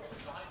there.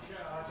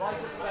 Right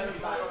at the very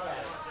back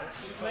there.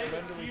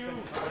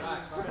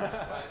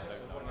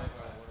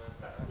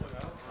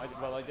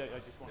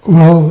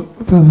 Well,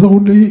 there's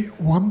only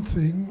one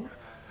thing.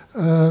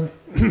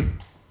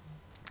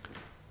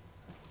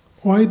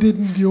 Why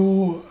didn't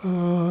you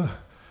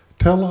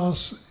tell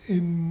us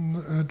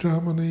in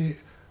Germany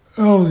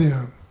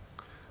earlier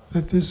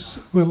that this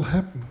will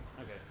happen?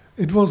 Okay.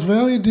 It was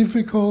very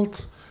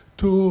difficult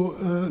to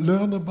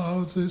learn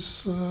about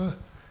this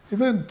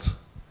event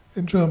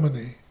in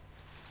Germany.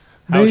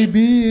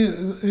 Maybe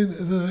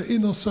in the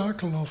inner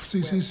circle of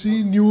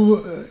CCC knew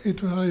it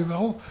very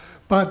well,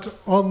 but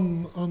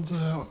on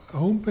the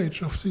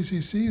homepage of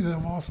CCC there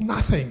was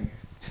nothing.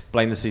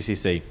 Blame the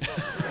CCC.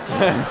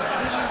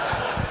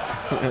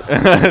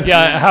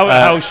 Yeah,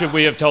 how should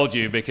we have told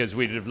you? Because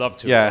we'd have loved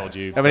to have told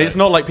you. I mean, it's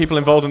not like people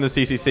involved in the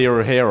CCC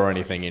are here or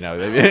anything, you know.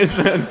 It's,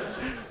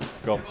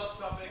 go on.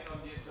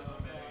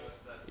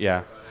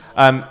 Yeah.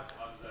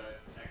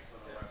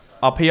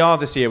 Our PR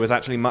this year was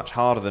actually much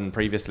harder than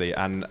previously,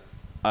 and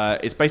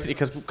it's basically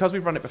because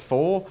we've run it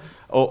before,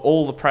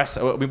 all the press,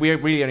 we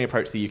really only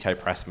approach the UK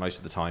press most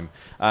of the time.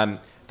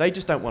 They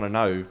just don't want to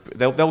know.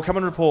 They'll come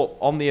and report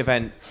on the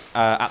event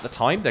at the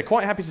time. They're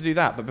quite happy to do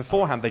that, but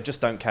beforehand they just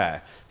don't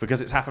care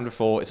because it's happened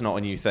before. It's not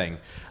a new thing.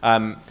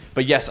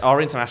 But yes, our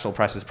international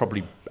press is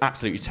probably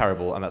absolutely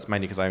terrible, and that's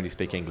mainly because I only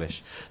speak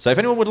English. So if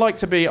anyone would like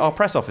to be our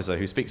press officer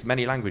who speaks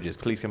many languages,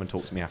 please come and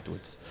talk to me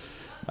afterwards.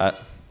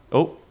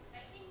 Oh.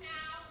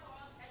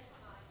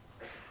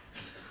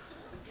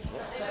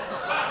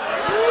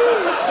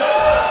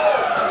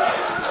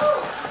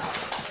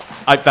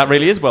 That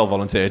really is well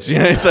volunteered, you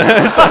know.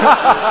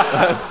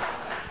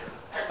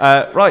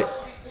 Right.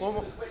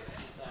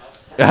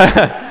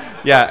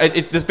 Yeah,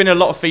 there's been a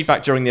lot of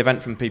feedback during the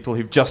event from people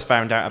who've just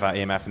found out about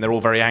EMF, and they're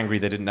all very angry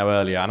they didn't know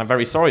earlier. And I'm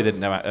very sorry they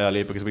didn't know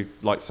earlier because we'd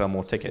like to sell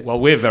more tickets.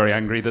 Well, we're very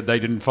angry that they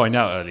didn't find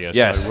out earlier.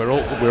 Yes. So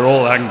we're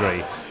all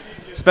angry.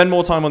 Spend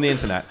more time on the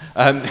internet.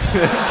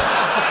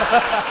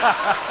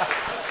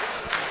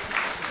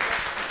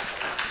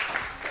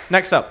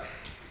 Next up.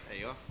 There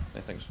you are.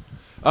 Yeah, thanks.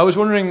 I was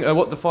wondering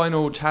what the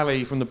final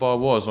tally from the bar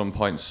was on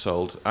pints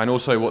sold, and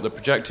also what the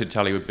projected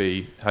tally would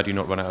be had you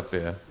not run out of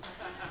beer.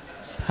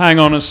 Hang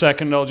on a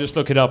second, I'll just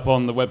look it up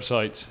on the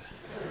website.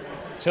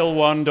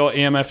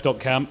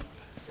 till1.emf.camp.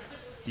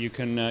 You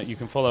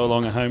can follow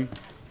along at home.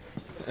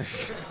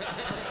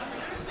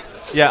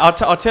 Yeah,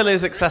 our till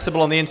is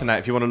accessible on the internet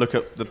if you want to look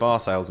at the bar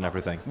sales and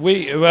everything.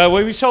 We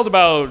sold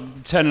about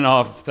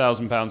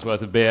 £10,500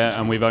 worth of beer,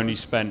 and we've only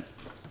spent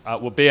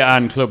beer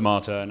and Club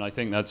Martyr, and I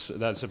think that's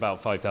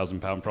about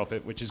 £5,000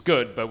 profit, which is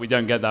good, but we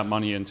don't get that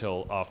money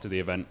until after the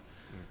event,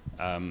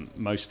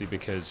 mostly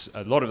because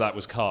a lot of that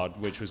was card,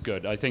 which was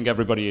good. I think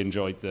everybody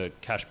enjoyed the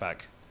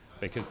cashback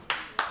because.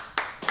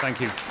 Thank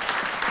you.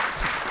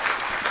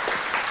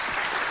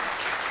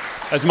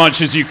 As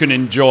much as you can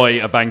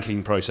enjoy a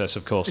banking process,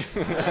 of course.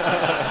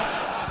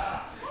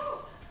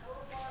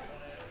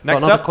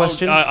 Next up,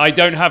 question. I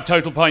don't have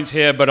total pints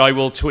here, but I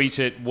will tweet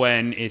it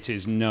when it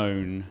is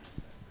known.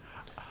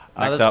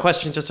 There's a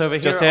question just over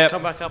here. Just here. I'll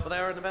come back up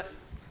there in a bit.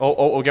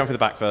 Or going for the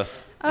back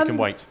first. You can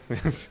wait.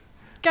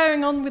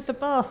 Going on with the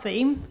bar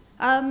theme,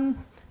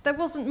 there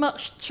wasn't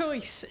much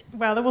choice.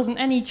 Well, there wasn't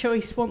any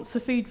choice once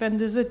the food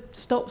vendors had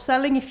stopped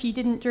selling if you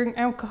didn't drink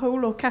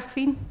alcohol or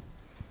caffeine.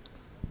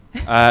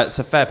 It's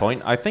a fair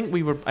point. I think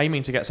we were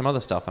aiming to get some other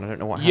stuff, and I don't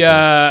know what happened.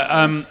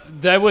 Yeah,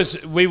 there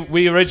was.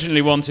 We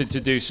originally wanted to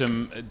do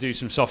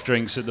some soft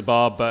drinks at the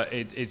bar, but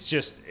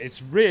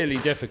it's really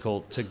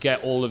difficult to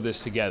get all of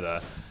this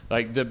together.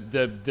 Like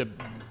the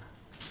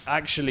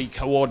actually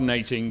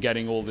coordinating,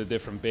 getting all the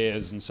different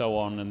beers and so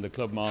on, and the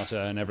Club Martyr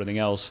and everything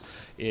else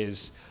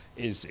is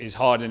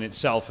hard in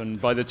itself. And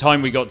by the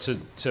time we got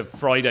to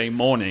Friday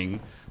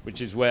morning,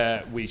 which is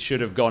where we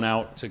should have gone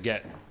out to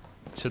get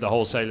to the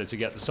wholesaler to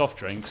get the soft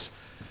drinks,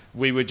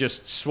 we were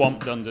just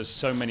swamped under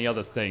so many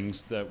other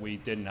things that we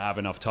didn't have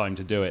enough time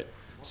to do it.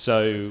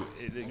 So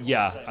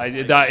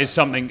that is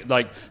something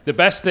like the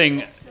best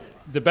thing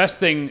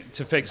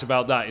to fix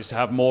about that is to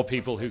have more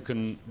people who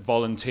can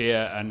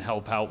volunteer and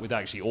help out with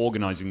actually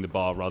organizing the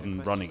bar rather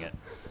than running it.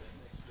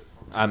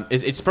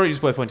 It's probably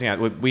just worth pointing out,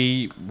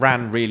 we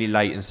ran really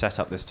late and set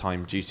up this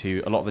time due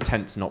to a lot of the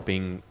tents not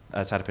being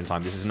set up in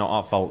time. This is not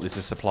our fault, this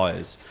is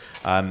suppliers,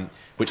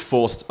 which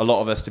forced a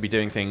lot of us to be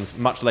doing things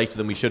much later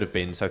than we should have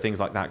been, so things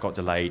like that got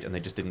delayed and they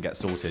just didn't get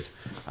sorted.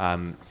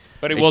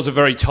 But it was a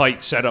very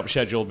tight setup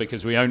schedule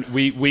because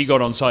we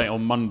got on site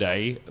on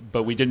Monday,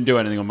 but we didn't do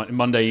anything on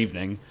Monday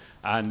evening.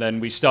 And then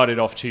we started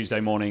off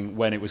Tuesday morning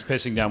when it was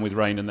pissing down with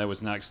rain and there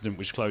was an accident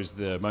which closed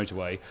the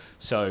motorway.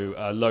 So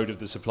a load of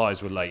the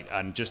supplies were late,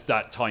 and just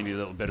that tiny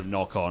little bit of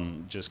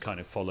knock-on just kind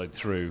of followed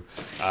through.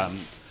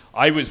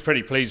 I was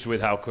pretty pleased with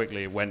how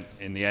quickly it went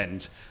in the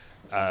end.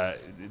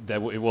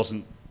 It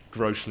wasn't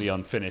grossly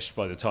unfinished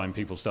by the time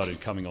people started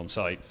coming on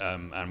site,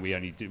 and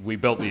we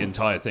built the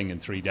entire thing in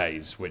 3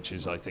 days, which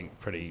is, I think,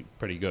 pretty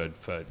good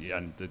for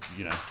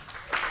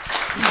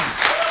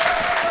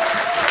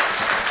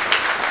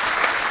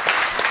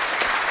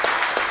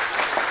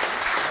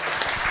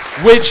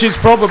Which is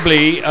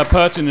probably a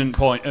pertinent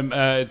point,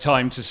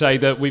 time to say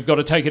that we've got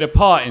to take it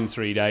apart in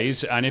 3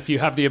 days, and if you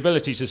have the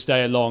ability to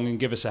stay along and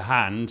give us a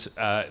hand,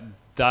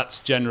 that's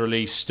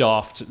generally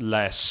staffed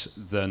less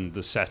than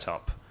the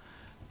setup.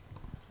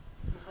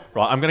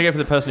 Right, I'm going to go for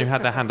the person who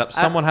had their hand up.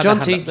 Someone had John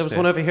their T, hand up. there was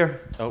one over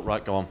here. Oh,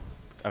 right, go on.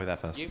 Over there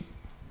first. You?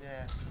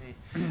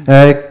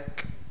 Yeah,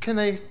 can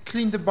I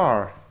clean the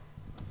bar?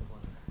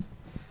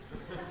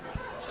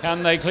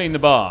 Can they clean the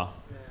bar?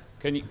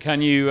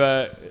 Can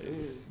you?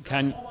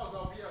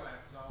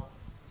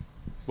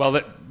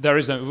 Well, there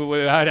is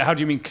no. How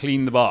do you mean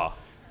clean the bar?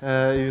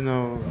 You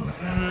know.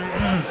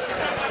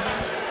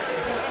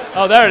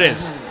 Oh, there it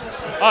is.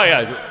 Oh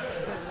yeah.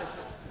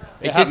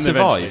 It did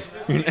survive.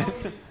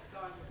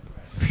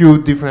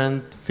 Few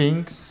different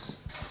things.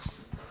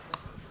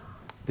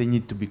 They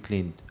need to be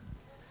cleaned.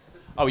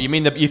 Oh, you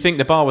mean you think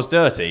the bar was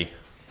dirty?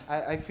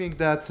 I think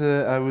that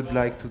I would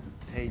like to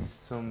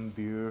taste some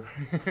beer.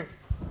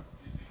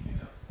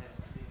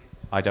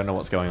 I don't know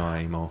what's going on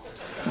anymore.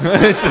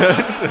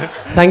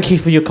 Thank you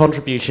for your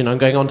contribution. I'm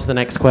going on to the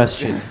next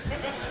question.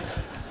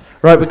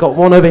 Right, we've got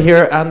one over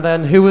here, and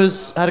then who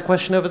had a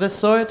question over this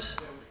side?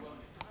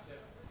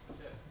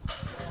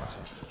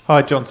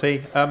 Hi, John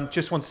T.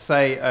 Just want to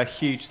say a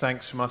huge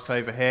thanks from us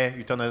over here.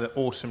 You've done an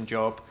awesome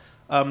job.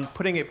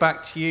 Putting it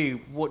back to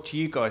you, what do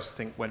you guys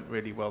think went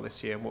really well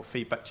this year, and what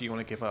feedback do you want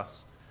to give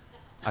us?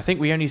 I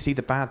think we only see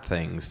the bad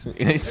things.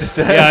 Yeah,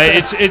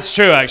 it's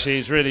true, actually.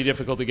 It's really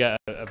difficult to get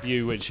a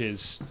view which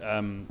is...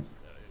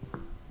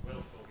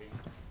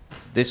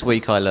 This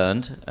week I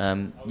learned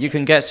you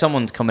can get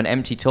someone to come and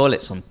empty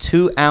toilets on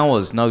 2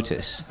 hours'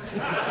 notice.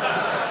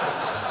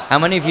 How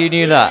many of you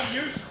knew that?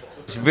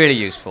 It's really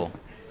useful.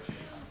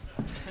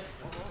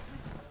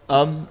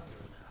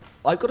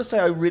 I've got to say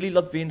I really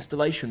loved the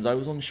installations. I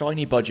was on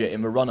shiny budget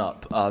in the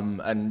run-up,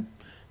 and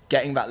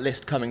getting that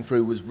list coming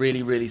through was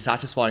really, really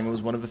satisfying. It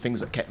was one of the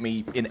things that kept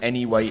me in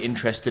any way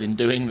interested in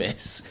doing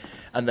this.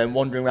 And then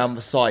wandering around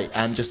the site,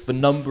 and just the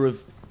number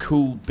of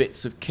cool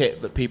bits of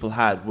kit that people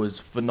had was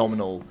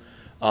phenomenal.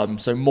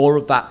 So more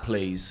of that,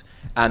 please.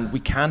 And we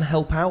can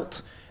help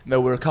out.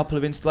 There were a couple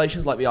of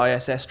installations like the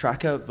ISS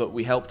tracker that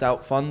we helped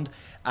out fund,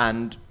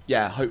 and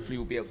yeah, hopefully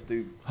we'll be able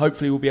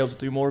to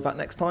do more of that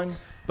next time.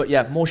 But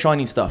yeah, more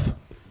shiny stuff.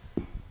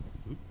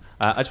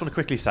 I just want to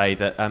quickly say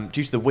that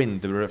due to the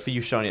wind, there were a few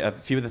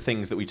of the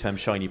things that we term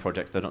shiny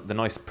projects, the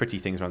nice, pretty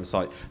things around the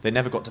site, they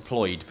never got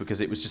deployed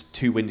because it was just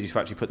too windy to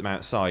actually put them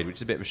outside, which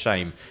is a bit of a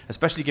shame,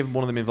 especially given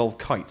one of them involved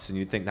kites, and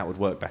you'd think that would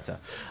work better.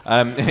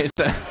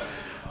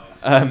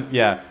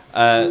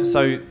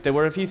 So there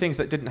were a few things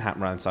that didn't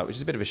happen around the site, which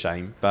is a bit of a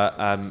shame, but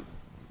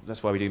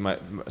that's why we do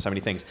so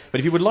many things. But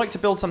if you would like to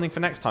build something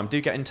for next time,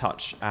 do get in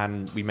touch,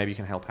 and we maybe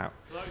can help out.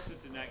 Closer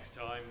to next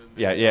time.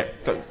 Yeah.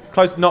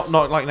 Close, not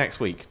like next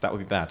week. That would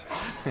be bad.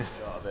 I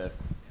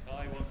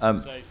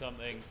want to say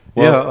something.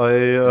 Yeah, I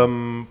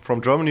am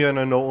from Germany, and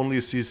I know only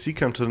CC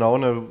camp till now,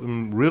 and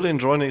I'm really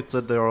enjoying it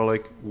that there are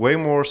like way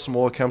more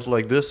small camps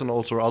like this, and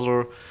also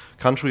other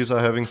countries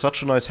are having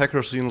such a nice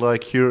hacker scene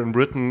like here in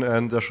Britain,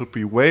 and there should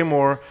be way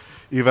more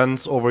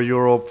events over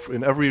Europe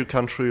in every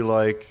country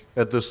like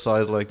at this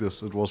size like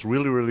this. It was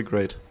really, really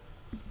great.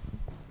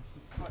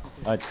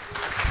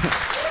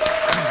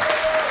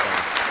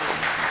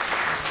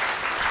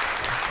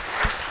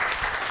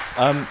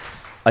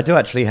 I do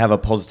actually have a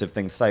positive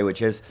thing to say,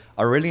 which is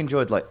I really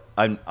enjoyed,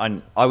 I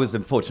was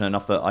fortunate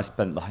enough that I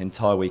spent the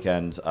entire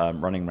weekend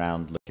running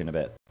around looking a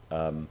bit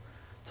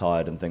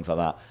tired and things like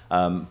that.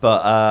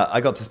 But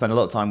I got to spend a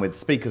lot of time with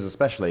speakers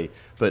especially,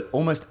 but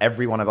almost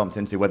everyone I bumped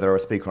into, whether they were a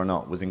speaker or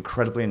not, was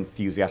incredibly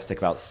enthusiastic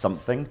about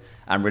something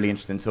and really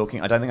interested in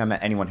talking. I don't think I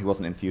met anyone who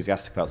wasn't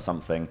enthusiastic about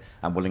something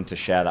and willing to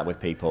share that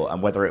with people,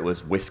 and whether it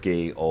was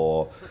whiskey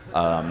or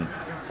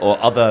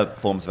other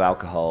forms of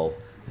alcohol,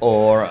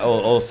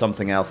 or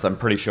something else. I'm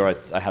pretty sure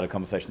I had a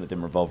conversation that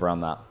didn't revolve around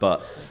that.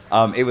 But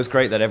it was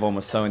great that everyone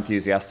was so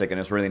enthusiastic, and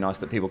it was really nice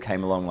that people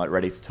came along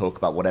ready to talk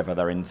about whatever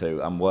they're into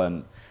and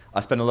weren't.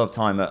 I spend a lot of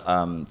time at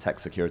tech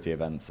security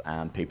events,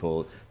 and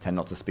people tend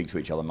not to speak to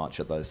each other much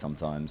at those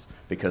sometimes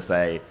because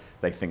they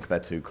think they're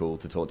too cool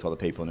to talk to other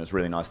people, and it was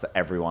really nice that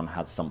everyone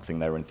had something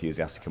they were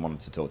enthusiastic and wanted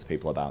to talk to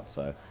people about.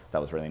 So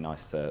that was really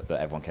nice that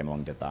everyone came along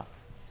and did that.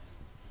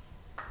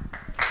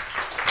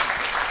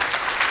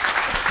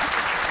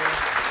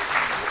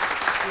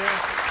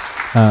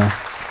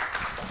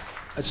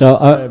 So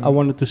I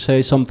wanted to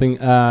say something.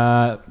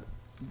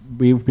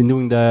 We've been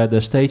doing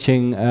the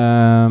staging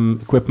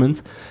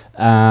equipment,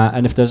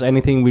 and if there's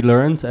anything we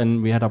learned,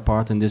 and we had our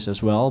part in this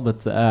as well,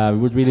 but we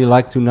would really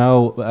like to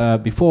know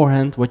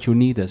beforehand what you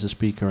need as a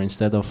speaker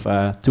instead of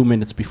 2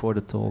 minutes before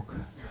the talk.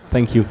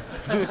 Thank you.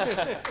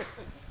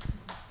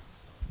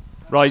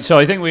 Right, so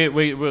I think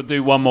we'll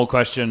do one more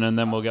question and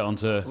then we'll get on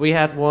to... We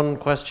had one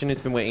question,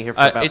 it's been waiting here for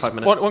about 5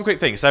 minutes. One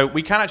quick thing, so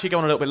we can actually go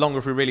on a little bit longer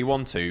if we really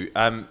want to.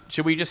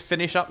 Should we just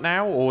finish up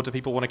now, or do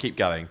people want to keep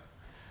going?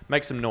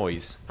 Make some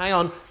noise. Hang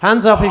on,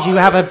 hands up if you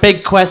have a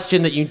big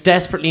question that you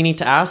desperately need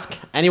to ask.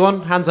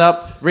 Anyone? Hands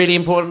up, really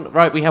important.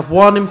 Right, we have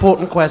one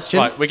important question.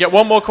 Right, we get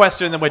one more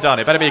question and then we're done.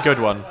 It better be a good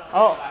one.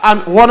 Oh,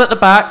 and one at the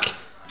back.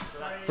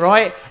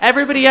 Right,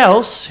 everybody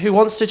else who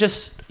wants to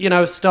just,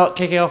 start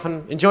kicking off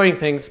and enjoying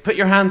things, put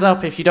your hands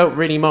up if you don't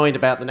really mind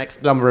about the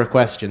next number of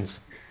questions.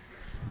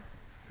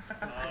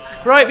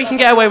 Right, we can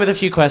get away with a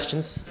few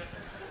questions.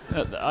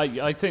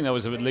 I think that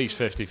was at least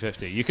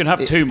 50-50. You can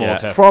have two more.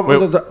 Yeah.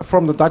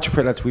 From the Dutch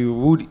village, we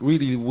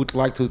really would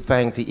like to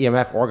thank the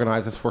EMF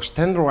organizers for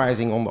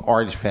standardizing on the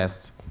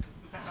Artist.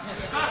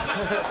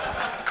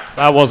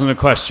 That wasn't a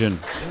question.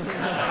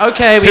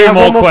 Okay, we have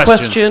one more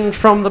question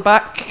from the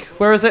back.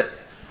 Where is it?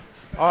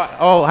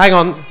 Oh, hang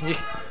on.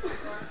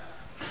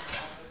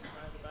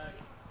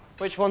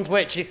 Which one's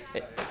which?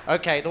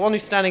 Okay, the one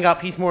who's standing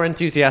up, he's more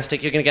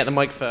enthusiastic. You're going to get the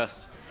mic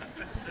first.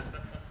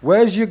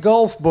 Where's your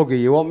golf buggy?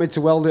 You want me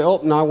to weld it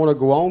up and I want to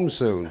go home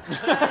soon.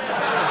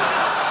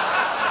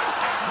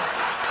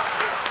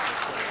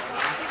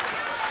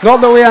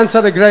 Not that we hadn't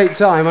had a great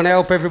time, and I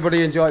hope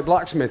everybody enjoyed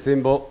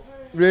blacksmithing, but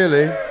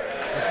really...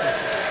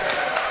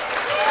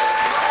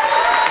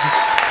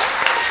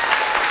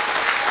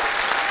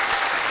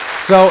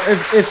 So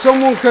if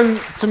someone can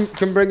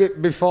bring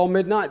it before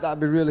midnight, that'd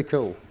be really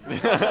cool.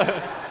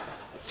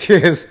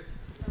 Cheers.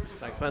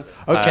 Thanks, man.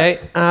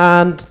 Okay,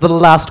 and the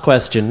last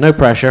question. No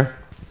pressure.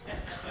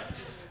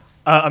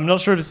 I'm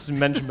not sure if this has been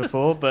mentioned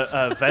before,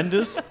 but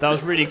vendors. That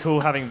was really cool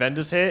having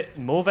vendors here.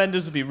 More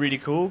vendors would be really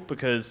cool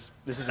because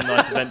this is a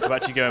nice event to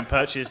actually go and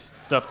purchase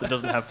stuff that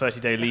doesn't have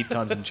 30-day lead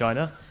times in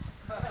China.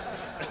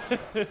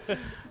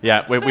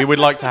 Yeah, we would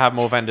like to have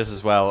more vendors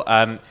as well.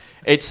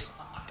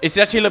 it's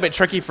actually a little bit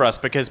tricky for us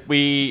because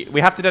we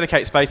have to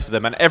dedicate space for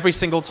them, and every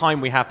single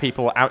time we have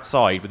people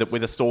outside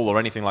with a stall or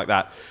anything like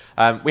that,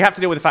 we have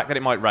to deal with the fact that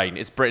it might rain.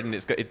 It's Britain.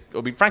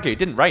 Frankly, it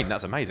didn't rain.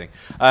 That's amazing.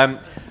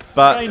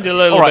 But It rained a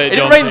little bit. It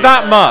didn't rain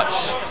that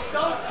much.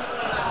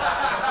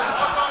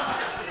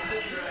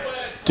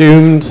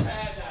 Doomed.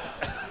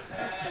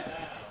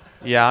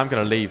 Yeah, I'm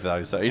going to leave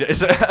though. So,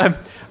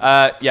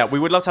 yeah, we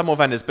would love to have more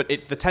vendors, but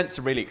the tents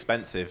are really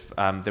expensive.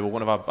 They were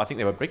one of our, I think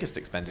they were biggest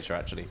expenditure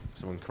actually.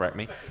 Someone correct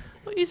me.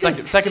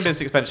 Second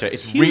biggest expenditure.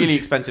 It's really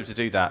expensive to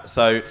do that.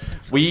 So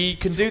we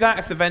can do that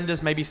if the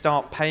vendors maybe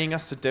start paying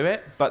us to do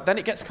it, but then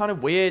it gets kind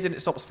of weird and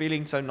it stops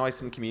feeling so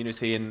nice in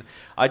community. And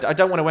I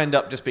don't want to end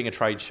up just being a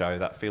trade show.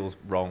 That feels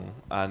wrong,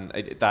 and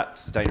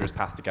that's a dangerous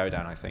path to go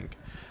down, I think.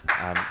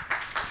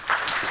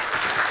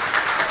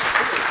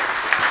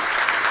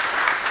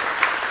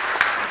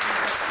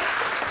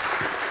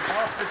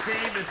 The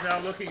team is now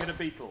looking at a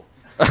beetle.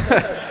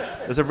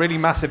 There's a really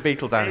massive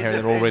beetle down here, and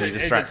they're all really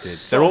distracted.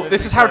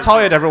 This is how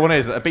tired everyone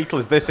is, that a beetle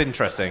is this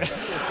interesting.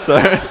 So,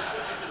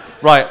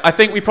 right, I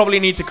think we probably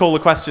need to call the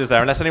questions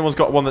there, unless anyone's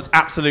got one that's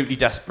absolutely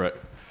desperate.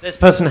 This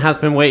person has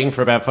been waiting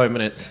for about 5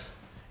 minutes.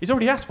 He's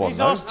already asked one, He's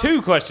though. asked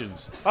 2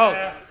 questions.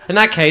 Oh, in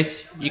that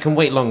case, you can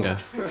wait longer.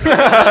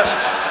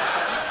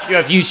 You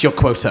have used your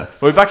quota.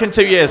 We're back in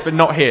 2 years, but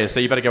not here, so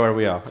you better go where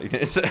we are.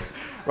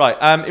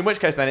 Right, in which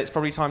case then, it's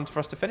probably time for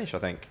us to finish, I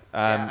think.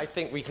 Yeah, I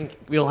think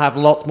we'll have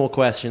lots more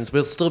questions.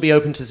 We'll still be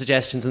open to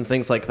suggestions and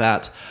things like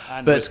that.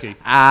 And but whiskey.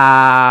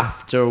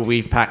 After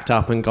we've packed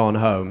up and gone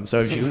home. So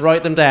if you can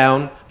write them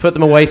down, put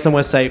them away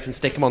somewhere safe, and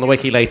stick them on the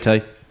wiki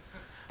later,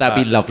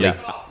 that'd be lovely.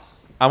 Yeah.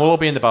 And we'll all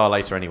be in the bar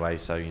later anyway,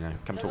 so,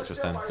 come talk to us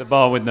then. The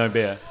bar with no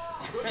beer.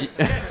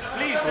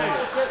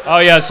 Oh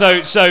yeah, so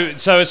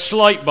a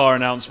slight bar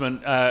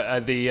announcement.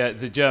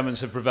 The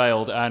Germans have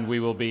prevailed, and we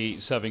will be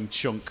serving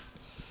chunk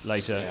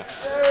later. Yeah.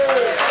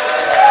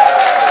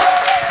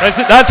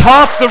 That's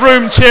half the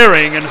room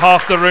cheering, and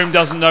half the room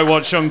doesn't know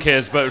what chunk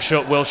is, but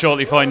we'll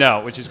shortly find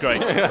out, which is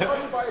great.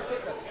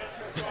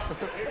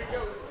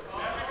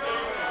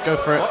 Go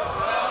for it.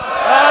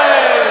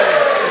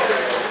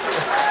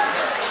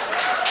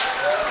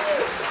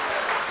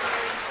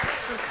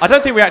 I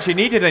don't think we actually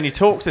needed any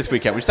talks this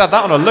weekend. We just had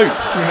that on a loop.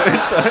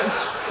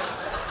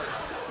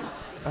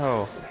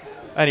 Oh.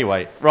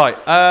 Anyway, right.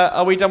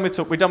 Are we done with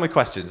we're done with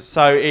questions?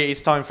 So it's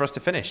time for us to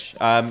finish.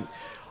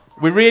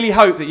 We really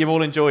hope that you've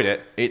all enjoyed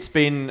it. It's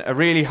been a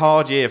really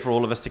hard year for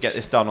all of us to get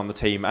this done on the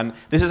team, and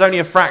this is only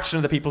a fraction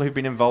of the people who've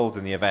been involved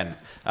in the event.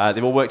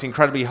 They've all worked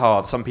incredibly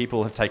hard. Some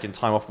people have taken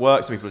time off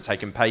work. Some people have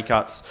taken pay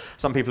cuts.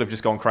 Some people have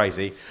just gone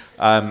crazy.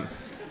 I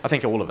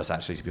think all of us,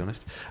 actually, to be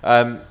honest.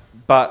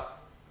 But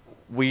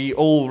we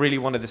all really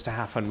wanted this to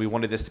happen. We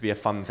wanted this to be a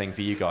fun thing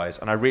for you guys,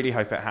 and I really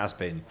hope it has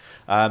been.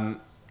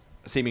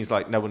 Seeming's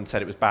like no one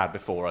said it was bad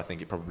before. I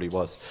think it probably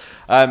was.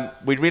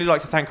 We'd really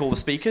like to thank all the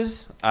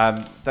speakers.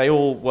 They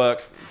all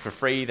work for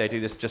free. They do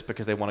this just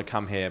because they want to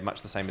come here,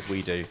 much the same as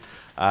we do.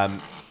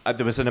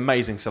 There was an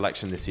amazing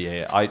selection this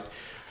year.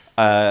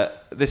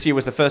 This year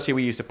was the first year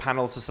we used a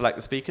panel to select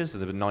the speakers. So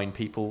there were 9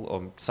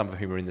 people, some of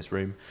whom are in this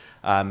room,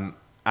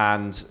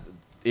 and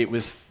it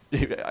was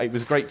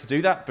great to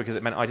do that because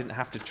it meant I didn't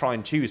have to try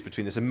and choose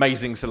between this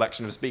amazing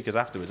selection of speakers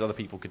afterwards. Other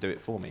people could do it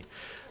for me.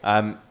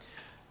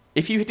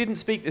 If you didn't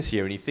speak this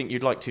year and you think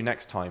you'd like to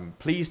next time,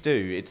 please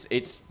do.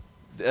 It's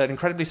an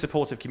incredibly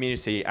supportive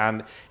community,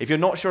 and if you're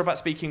not sure about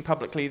speaking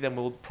publicly, then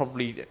we'll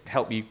probably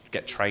help you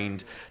get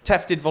trained.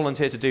 Tef did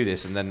volunteer to do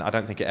this, and then I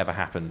don't think it ever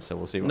happened, so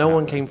we'll see what No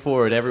one happens. came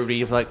forward.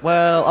 Everybody was like,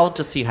 well, I'll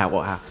just see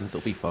what happens.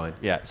 It'll be fine.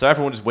 Yeah, so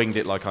everyone just winged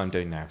it like I'm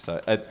doing now.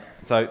 So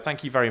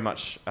thank you very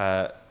much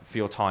for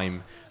your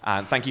time,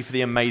 and thank you for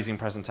the amazing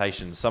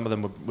presentations. Some of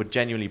them were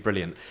genuinely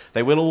brilliant.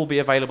 They will all be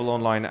available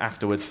online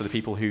afterwards for the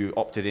people who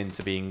opted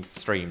into being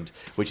streamed,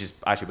 which is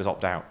actually was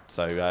opt out.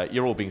 So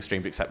you're all being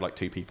streamed except like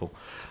 2 people.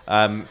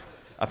 I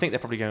think they're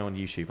probably going on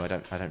YouTube. I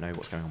don't know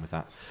what's going on with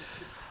that.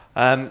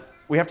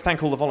 We have to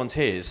thank all the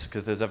volunteers,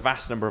 because there's a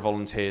vast number of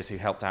volunteers who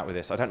helped out with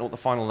this. I don't know what the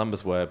final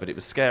numbers were, but it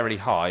was scarily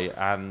high,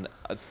 and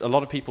a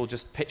lot of people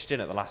just pitched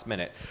in at the last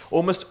minute.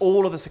 Almost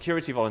all of the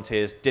security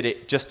volunteers did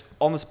it just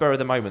on the spur of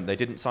the moment. They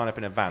didn't sign up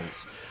in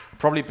advance,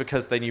 probably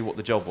because they knew what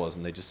the job was,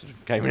 and they just sort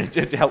of came in and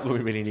did help when we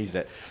really needed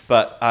it.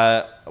 But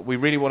we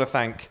really want to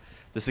thank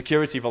the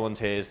security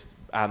volunteers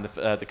and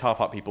the car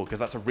park people, because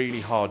that's a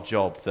really hard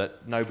job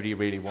that nobody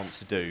really wants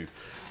to do.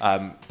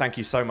 Thank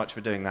you so much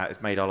for doing that.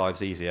 It's made our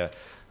lives easier.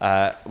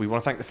 We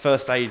want to thank the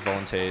first aid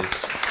volunteers.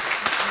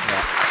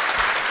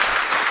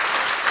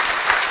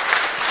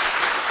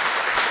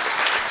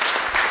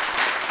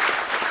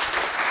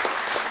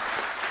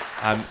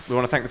 We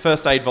want to thank the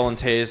first aid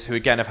volunteers, who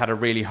again have had a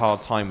really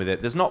hard time with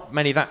it. There's not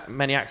that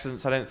many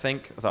accidents, I don't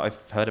think, that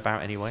I've heard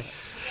about anyway.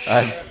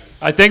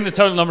 I think the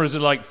total numbers are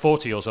like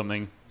 40 or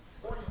something.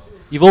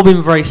 You've all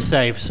been very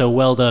safe, so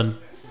well done.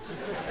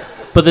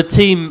 But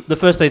the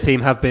first aid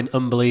team have been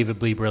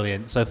unbelievably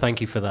brilliant, so thank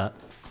you for that.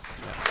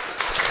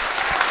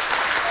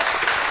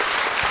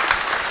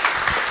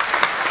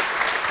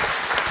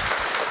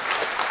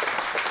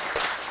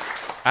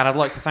 And I'd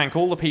like to thank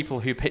all the people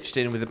who pitched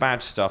in with the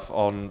badge stuff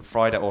on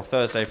Friday or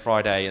Thursday,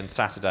 Friday and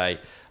Saturday,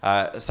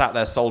 sat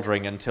there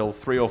soldering until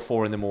 3 or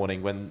 4 in the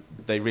morning when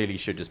they really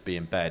should just be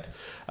in bed.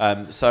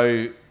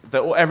 So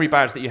every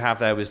badge that you have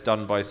there was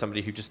done by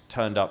somebody who just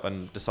turned up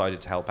and decided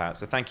to help out.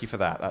 So thank you for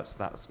that. That's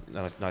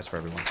nice for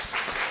everyone.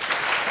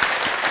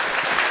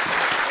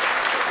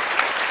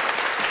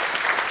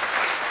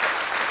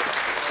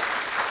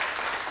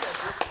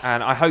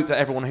 And I hope that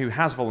everyone who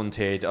has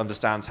volunteered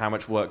understands how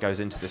much work goes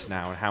into this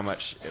now and how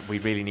much we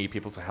really need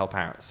people to help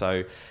out.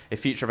 So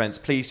if future events,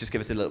 please just give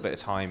us a little bit of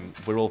time.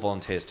 We're all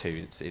volunteers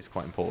too. It's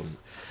quite important.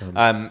 We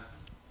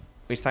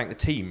need to thank the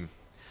team.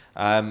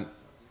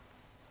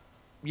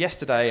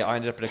 Yesterday, I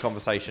ended up in a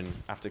conversation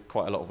after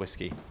quite a lot of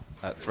whiskey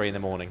at 3 in the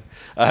morning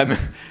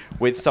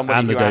with somebody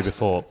and who the day asked,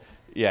 before.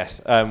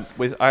 Yes.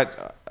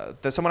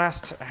 Someone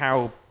asked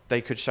how they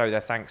could show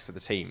their thanks to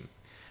the team.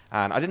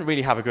 And I didn't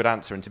really have a good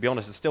answer, and to be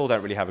honest, I still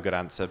don't really have a good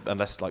answer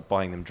unless like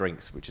buying them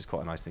drinks, which is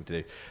quite a nice thing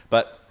to do.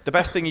 But the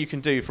best thing you can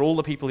do for all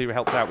the people who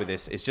helped out with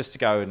this is just to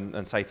go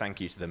and say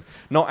thank you to them.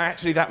 Not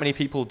actually that many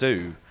people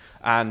do,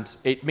 and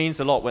it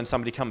means a lot when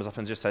somebody comes up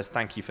and just says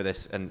thank you for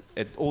this, and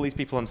all these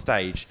people on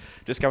stage,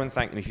 just go and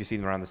thank them if you see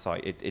them around the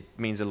site. It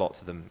means a lot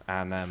to them.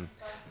 And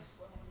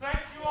thank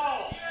you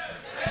all.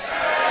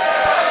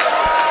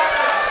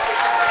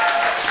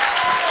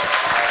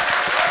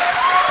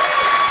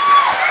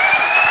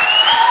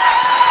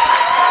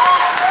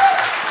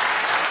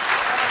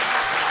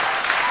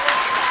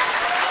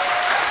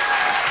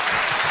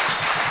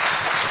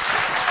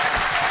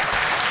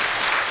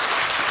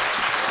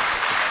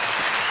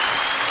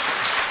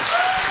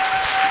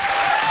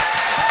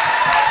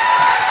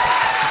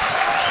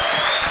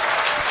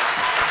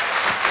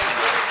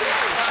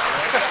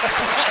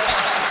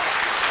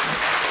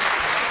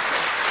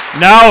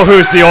 Now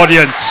who's the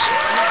audience?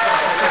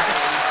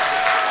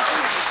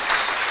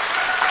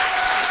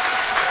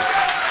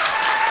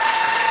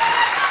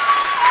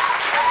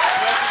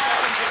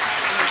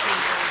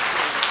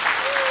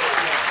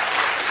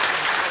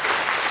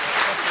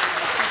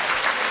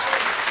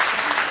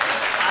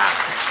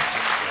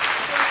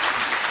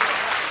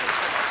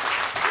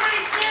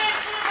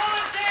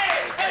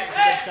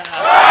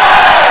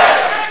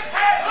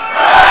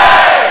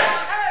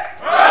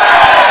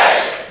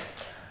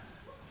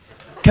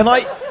 Can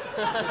I?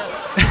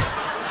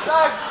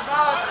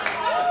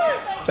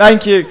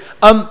 Thank you.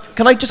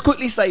 Can I just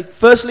quickly say,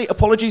 firstly,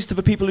 apologies to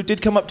the people who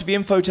did come up to the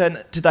info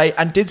tent today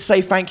and did say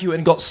thank you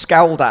and got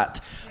scowled at.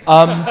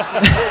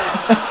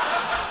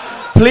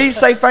 Please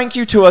say thank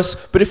you to us,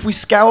 but if we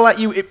scowl at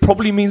you, it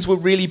probably means we're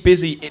really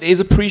busy. It is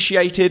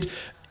appreciated,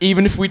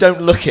 even if we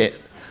don't look it.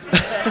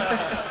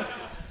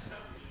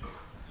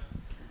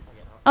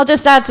 I'll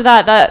just add to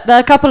that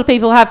a couple of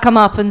people have come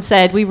up and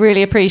said, we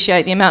really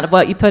appreciate the amount of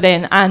work you put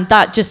in, and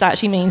that just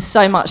actually means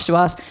so much to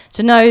us.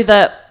 To know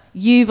that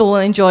you've all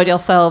enjoyed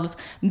yourselves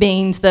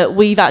means that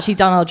we've actually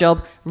done our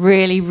job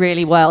really,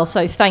 really well.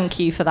 So thank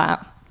you for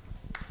that.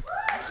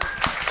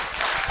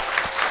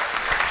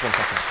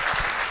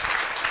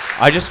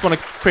 I just want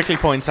to quickly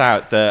point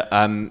out that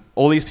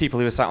all these people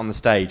who are sat on the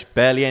stage,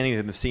 barely any of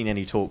them have seen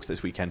any talks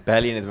this weekend.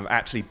 Barely any of them have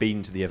actually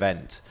been to the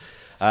event.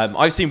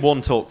 I've seen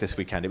one talk this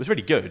weekend. It was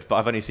really good, but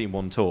I've only seen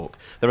one talk.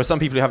 There are some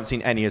people who haven't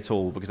seen any at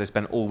all because they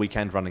spent all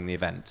weekend running the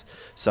event.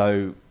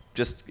 So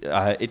just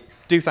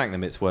do thank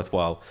them. It's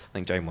worthwhile. I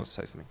think Jane wants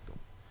to say something.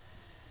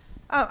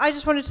 I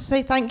just wanted to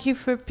say thank you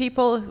for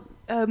people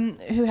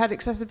who had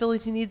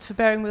accessibility needs for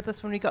bearing with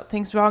us when we got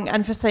things wrong,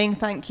 and for saying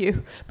thank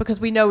you, because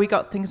we know we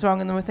got things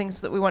wrong and there were things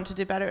that we want to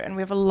do better, and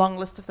we have a long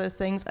list of those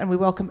things, and we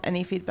welcome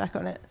any feedback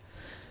on it.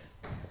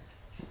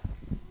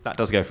 That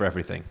does go for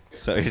everything.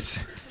 So it's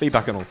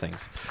feedback on all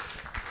things.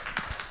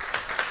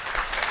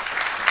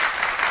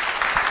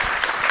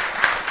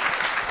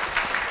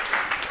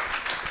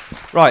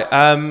 Right.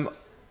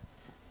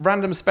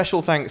 Random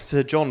special thanks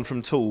to John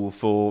from Tool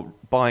for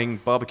buying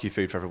barbecue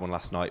food for everyone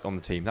last night on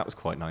the team. That was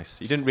quite nice.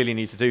 You didn't really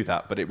need to do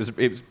that, but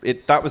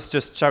that was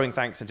just showing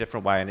thanks in a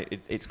different way, and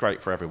it's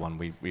great for everyone.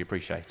 We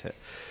appreciate it.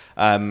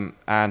 And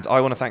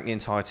I want to thank the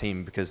entire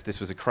team, because this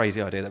was a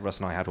crazy idea that Russ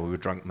and I had when we were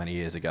drunk many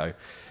years ago.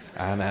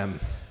 And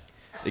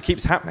it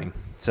keeps happening.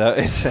 So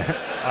it's.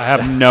 I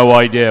have no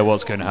idea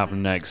what's going to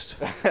happen next.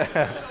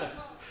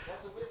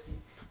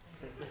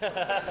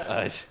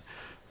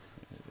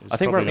 I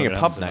think we're opening a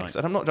pub next,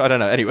 and I don't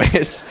know. Anyway,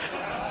 it's.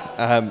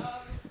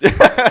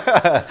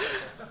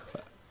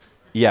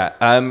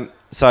 Yeah.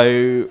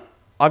 So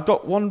I've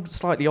got one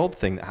slightly odd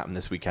thing that happened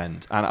this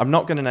weekend, and I'm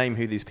not going to name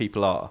who these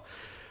people are,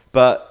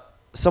 but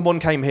someone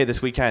came here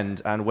this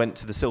weekend and went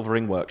to the silver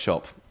ring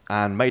workshop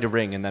and made a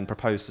ring and then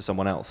proposed to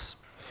someone else.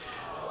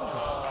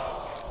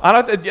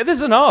 And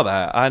there's an R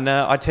there, and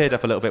I teared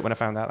up a little bit when I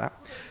found out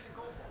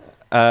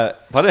that.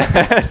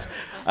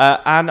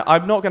 And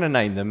I'm not going to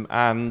name them,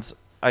 and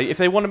if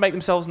they want to make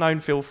themselves known,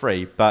 feel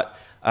free, but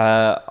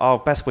our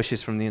best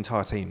wishes from the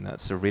entire team.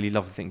 That's a really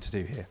lovely thing to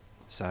do here.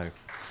 So.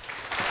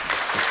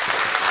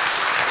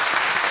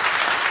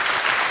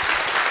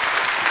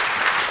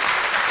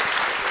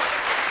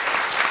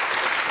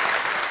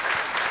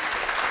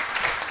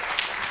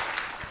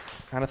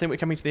 And I think we're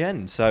coming to the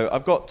end. So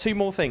I've got 2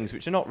 more things,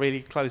 which are not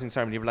really closing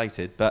ceremony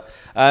related, but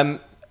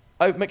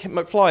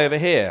McFly over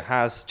here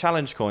has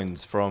challenge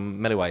coins from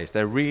Milliways.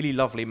 They're really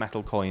lovely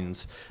metal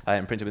coins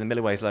imprinted with the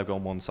Milliways logo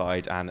on one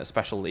side and a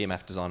special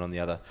EMF design on the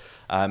other.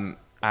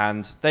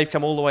 And they've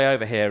come all the way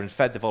over here and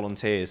fed the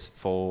volunteers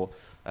for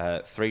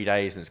 3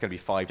 days, and it's going to be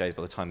 5 days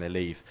by the time they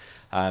leave.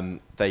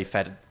 They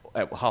fed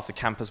half the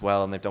camp as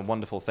well, and they've done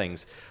wonderful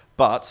things.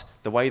 But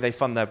the way they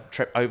fund their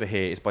trip over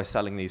here is by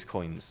selling these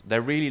coins.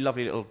 They're really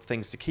lovely little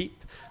things to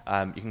keep.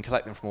 You can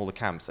collect them from all the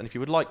camps. And if you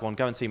would like one,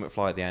 go and see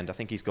McFly at the end. I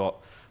think he's got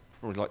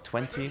probably like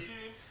 20.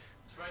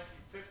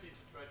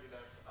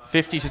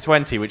 50 to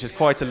 20, which is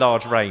quite a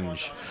large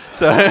range.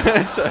 So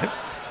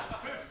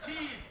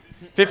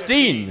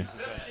 15.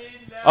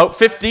 Oh,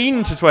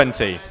 15 to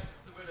 20.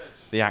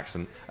 The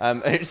accent.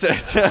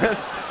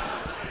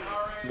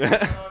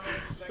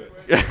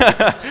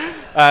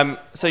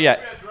 So yeah.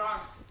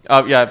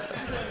 Oh yeah.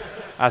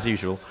 As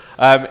usual.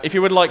 If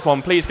you would like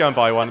one, please go and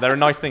buy one. They're a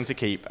nice thing to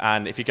keep,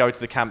 and if you go to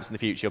the camps in the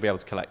future, you'll be able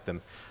to collect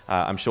them.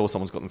 I'm sure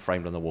someone's got them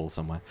framed on the wall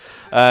somewhere.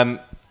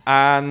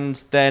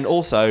 And then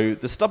also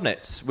the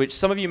Stubnits, which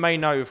some of you may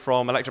know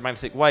from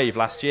Electromagnetic Wave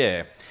last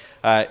year,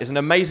 is an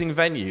amazing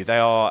venue. They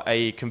are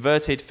a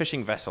converted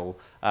fishing vessel,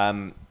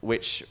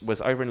 which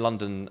was over in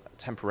London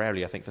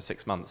temporarily, I think, for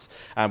 6 months.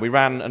 And we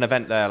ran an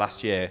event there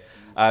last year.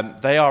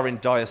 They are in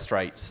dire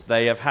straits.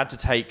 They have had to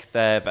take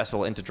their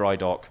vessel into dry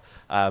dock.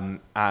 And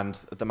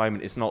at the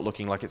moment, it's not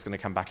looking like it's going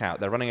to come back out.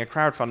 They're running a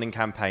crowdfunding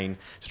campaign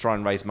to try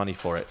and raise money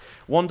for it.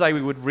 One day,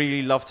 we would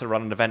really love to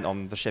run an event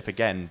on the ship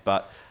again,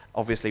 but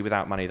obviously,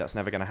 without money, that's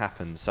never going to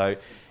happen. So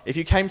if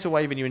you came to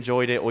Wave and you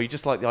enjoyed it, or you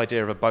just like the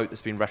idea of a boat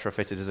that's been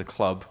retrofitted as a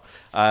club,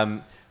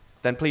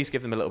 then please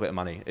give them a little bit of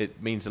money.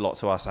 It means a lot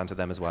to us and to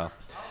them as well.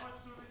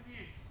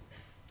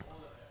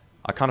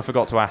 I kind of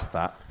forgot to ask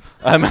that.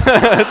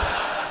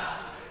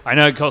 I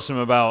know it costs them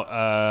about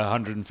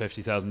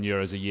 150,000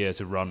 euros a year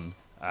to run,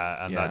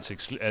 and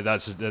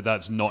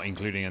that's not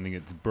including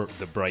anything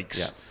that breaks.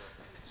 Yeah.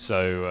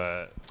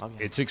 So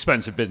it's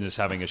expensive business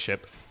having a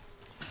ship.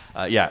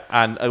 Yeah,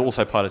 and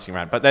also piloting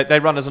around. But they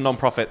run as a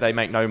non-profit, they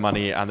make no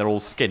money, and they're all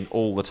skint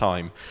all the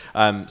time.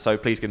 So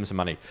please give them some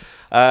money.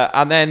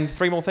 And then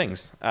 3 more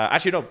things.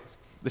 Actually, no,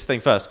 this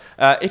thing first.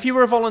 If you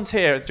were a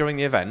volunteer during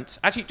the event,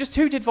 actually, just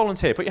who did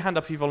volunteer? Put your hand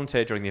up if you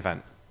volunteered during the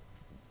event.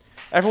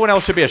 Everyone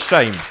else should be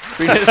ashamed.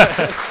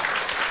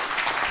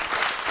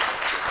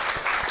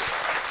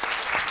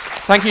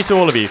 Thank you to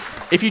all of you.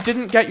 If you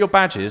didn't get your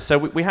badges, so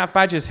we have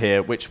badges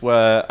here, which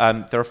were,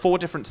 there are 4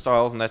 different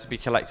styles, and they're to be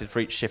collected for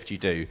each shift you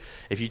do.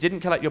 If you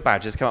didn't collect your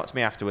badges, come up to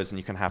me afterwards and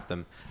you can have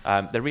them.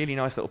 They're really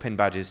nice little pin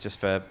badges just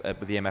for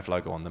with the EMF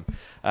logo on them.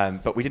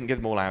 But we didn't give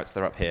them all out, so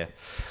they're up here.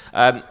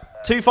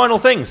 2 final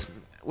things,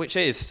 which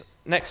is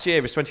next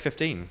year is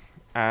 2015,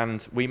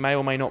 and we may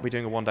or may not be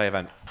doing a one-day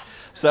event.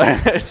 So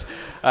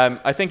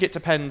I think it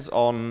depends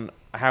on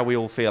how we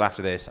all feel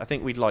after this. I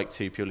think we'd like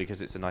to, purely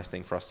because it's a nice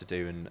thing for us to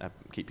do and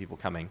keep people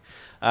coming.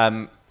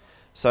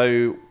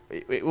 So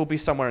it will be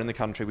somewhere in the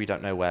country, we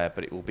don't know where,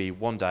 but it will be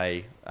one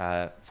day,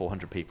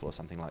 400 people or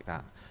something like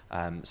that.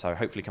 So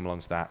hopefully come along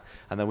to that.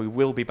 And then we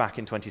will be back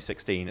in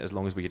 2016, as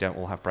long as we don't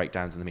all have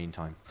breakdowns in the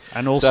meantime.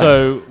 And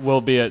also,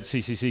 we'll be at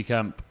CCC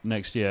camp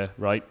next year,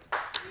 right?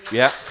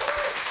 Yeah.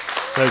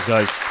 Those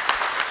guys.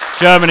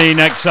 Germany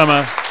next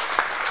summer.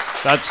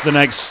 That's the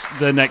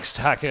next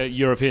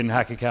European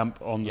hacker camp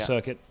on the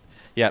circuit.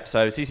 Yep,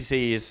 so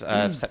CCC is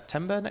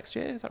September next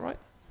year, is that right?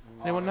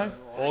 Anyone know?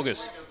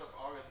 August.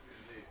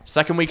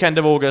 Second weekend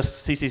of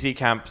August, CCC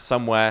camp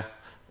somewhere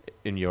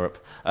in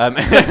Europe.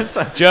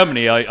 So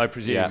Germany, I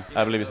presume. Yeah,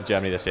 I believe it's in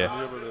Germany this year.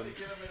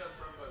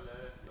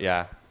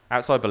 Yeah,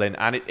 outside Berlin.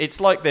 And it's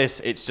like this,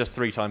 it's just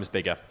 3 times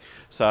bigger.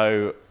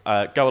 So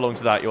go along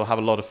to that, you'll have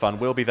a lot of fun.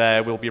 We'll be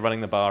there, we'll be running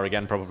the bar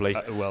again probably.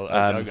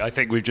 I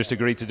think we've just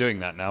agreed to doing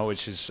that now,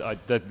 which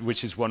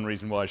is one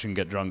reason why I shouldn't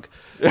get drunk.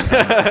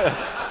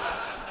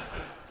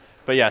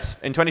 But yes,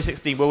 in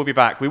 2016 we'll be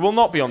back. We will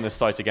not be on this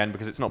site again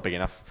because it's not big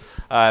enough.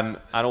 And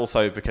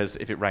also because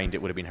if it rained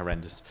it would have been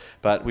horrendous.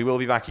 But we will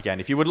be back again.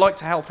 If you would like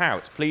to help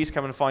out, please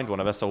come and find one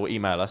of us or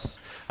email us.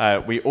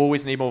 We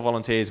always need more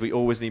volunteers. We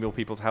always need more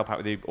people to help out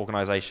with the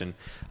organisation.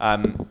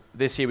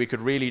 This year we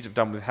could really have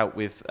done with help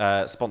with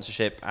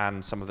sponsorship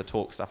and some of the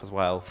talk stuff as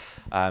well.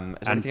 And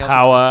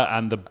power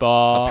and the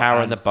bar.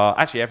 Power and the bar.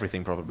 Actually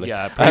everything probably.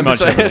 Yeah, pretty much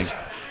everything.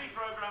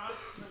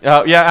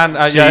 Yeah,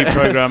 and C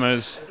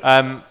programmers.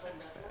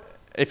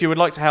 If you would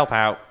like to help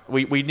out,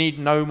 we need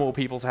no more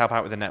people to help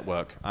out with the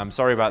network. I'm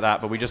sorry about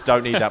that, but we just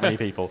don't need that many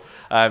people.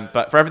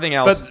 But for everything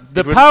else... But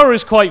the power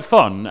is quite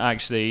fun,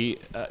 actually.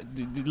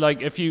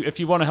 Like, if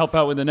you want to help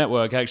out with the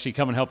network, actually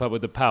come and help out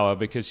with the power,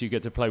 because you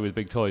get to play with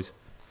big toys.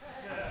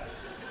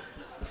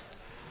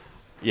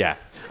 Yeah.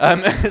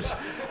 That's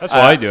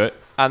why I do it.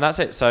 And that's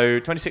it. So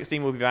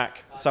 2016 we'll be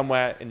back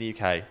somewhere in the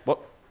UK. What?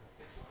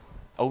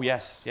 Oh,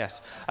 yes.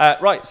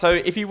 Right, so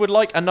if you would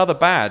like another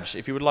badge,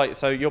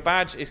 so your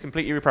badge is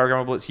completely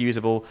reprogrammable, it's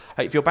usable.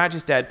 If your badge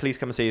is dead, please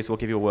come and see us, we'll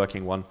give you a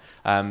working one.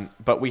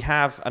 But we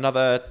have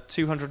another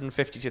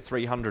 250 to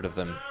 300 of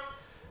them.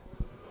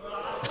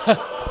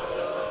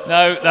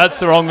 No, that's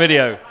the wrong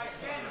video.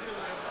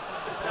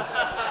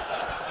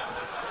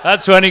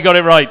 That's when he got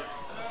it right,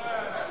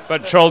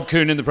 but trolled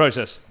Kuhn in the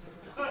process.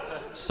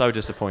 So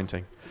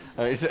disappointing.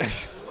 But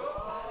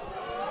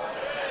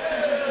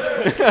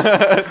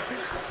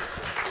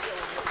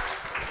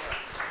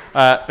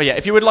yeah,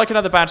 if you would like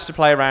another badge to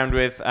play around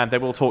with, they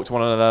will talk to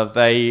one another.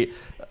 They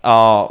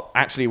are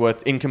actually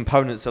worth, in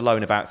components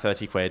alone, about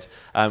 30 quid.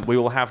 We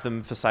will have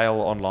them for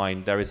sale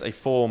online. There is a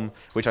form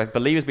which I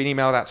believe has been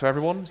emailed out to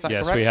everyone. Is that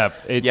correct? Yes, we have.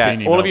 It's been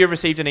emailed. All of you have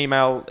received an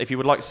email. If you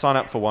would like to sign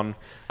up for one,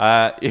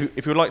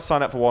 if you would like to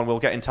sign up for one, we'll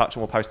get in touch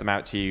and we'll post them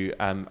out to you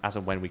as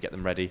and when we get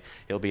them ready.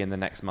 It'll be in the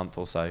next month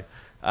or so.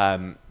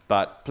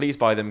 But please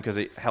buy them because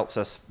it helps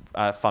us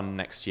fund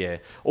next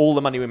year. All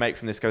the money we make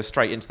from this goes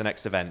straight into the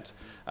next event,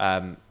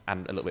 and a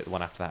little bit the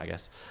one after that, I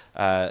guess.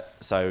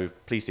 So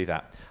please do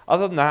that.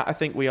 Other than that, I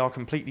think we are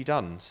completely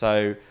done.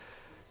 So,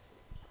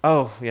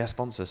 oh yeah,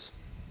 sponsors.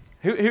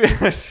 Who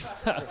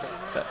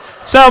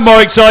Sound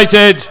more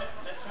excited.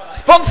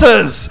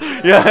 Sponsors.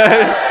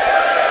 Yeah.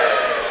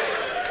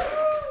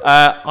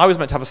 I was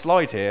meant to have a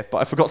slide here, but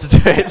I forgot to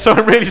do it, so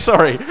I'm really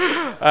sorry.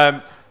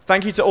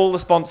 Thank you to all the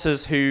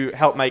sponsors who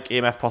helped make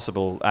EMF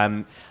possible.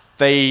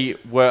 They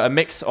were a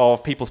mix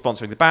of people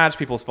sponsoring the badge,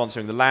 people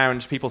sponsoring the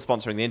lounge, people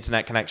sponsoring the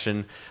internet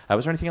connection.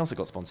 Was there anything else that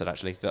got sponsored,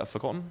 actually, that I've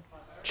forgotten?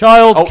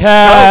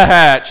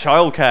 Childcare.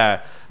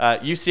 Childcare.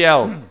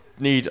 UCL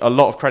need a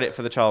lot of credit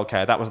for the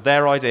childcare. That was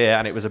their idea,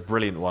 and it was a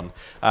brilliant one.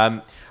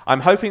 I'm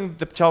hoping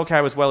the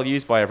childcare was well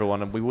used by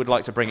everyone, and we would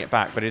like to bring it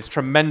back, but it's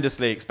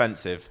tremendously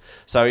expensive.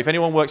 So if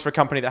anyone works for a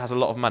company that has a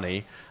lot of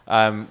money,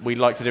 we'd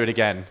like to do it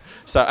again.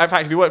 So in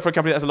fact, if you work for a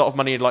company that has a lot of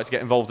money and you'd like to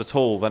get involved at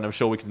all, then I'm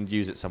sure we can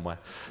use it somewhere.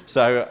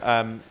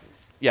 So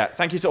yeah,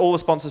 thank you to all the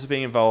sponsors for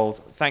being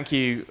involved. Thank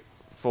you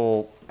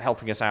for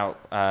helping us out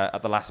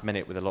at the last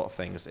minute with a lot of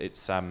things.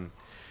 It's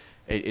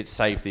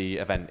saved the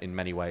event in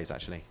many ways,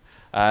 actually.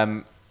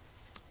 I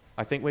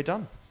think we're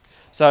done.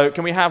 So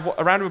can we have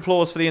a round of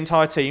applause for the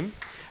entire team?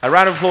 A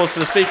round of applause for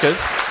the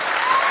speakers.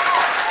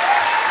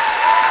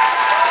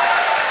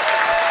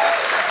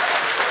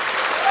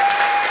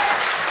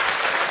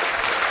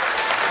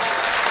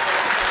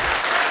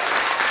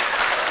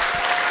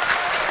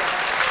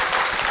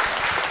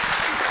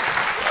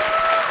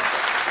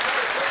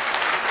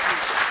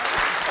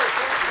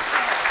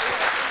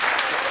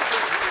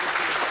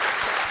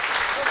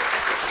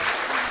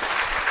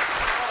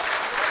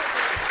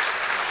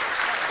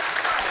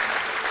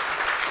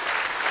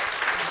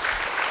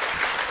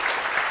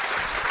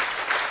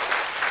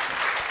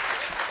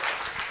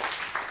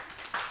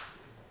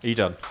 Are you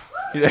done?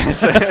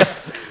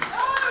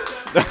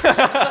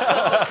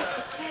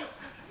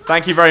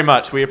 Thank you very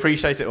much. We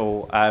appreciate it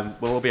all.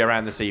 We'll all be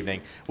around this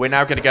evening. We're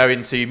now going to go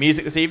into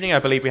music this evening. I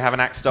believe we have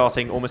an act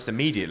starting almost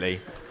immediately.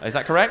 Is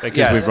that correct? Because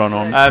yes. We've run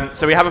on.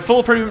 So we have a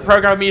full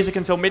program of music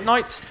until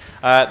midnight.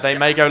 They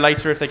may go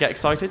later if they get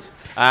excited.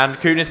 And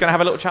Kuhn is going to have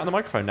a little chat on the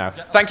microphone now.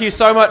 Thank you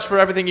so much for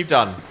everything you've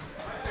done.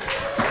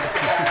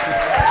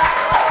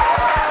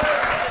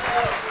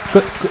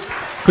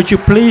 Could you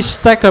please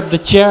stack up the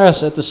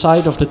chairs at the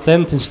side of the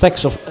tent in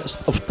stacks of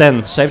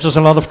 10? Saves us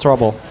a lot of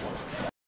trouble.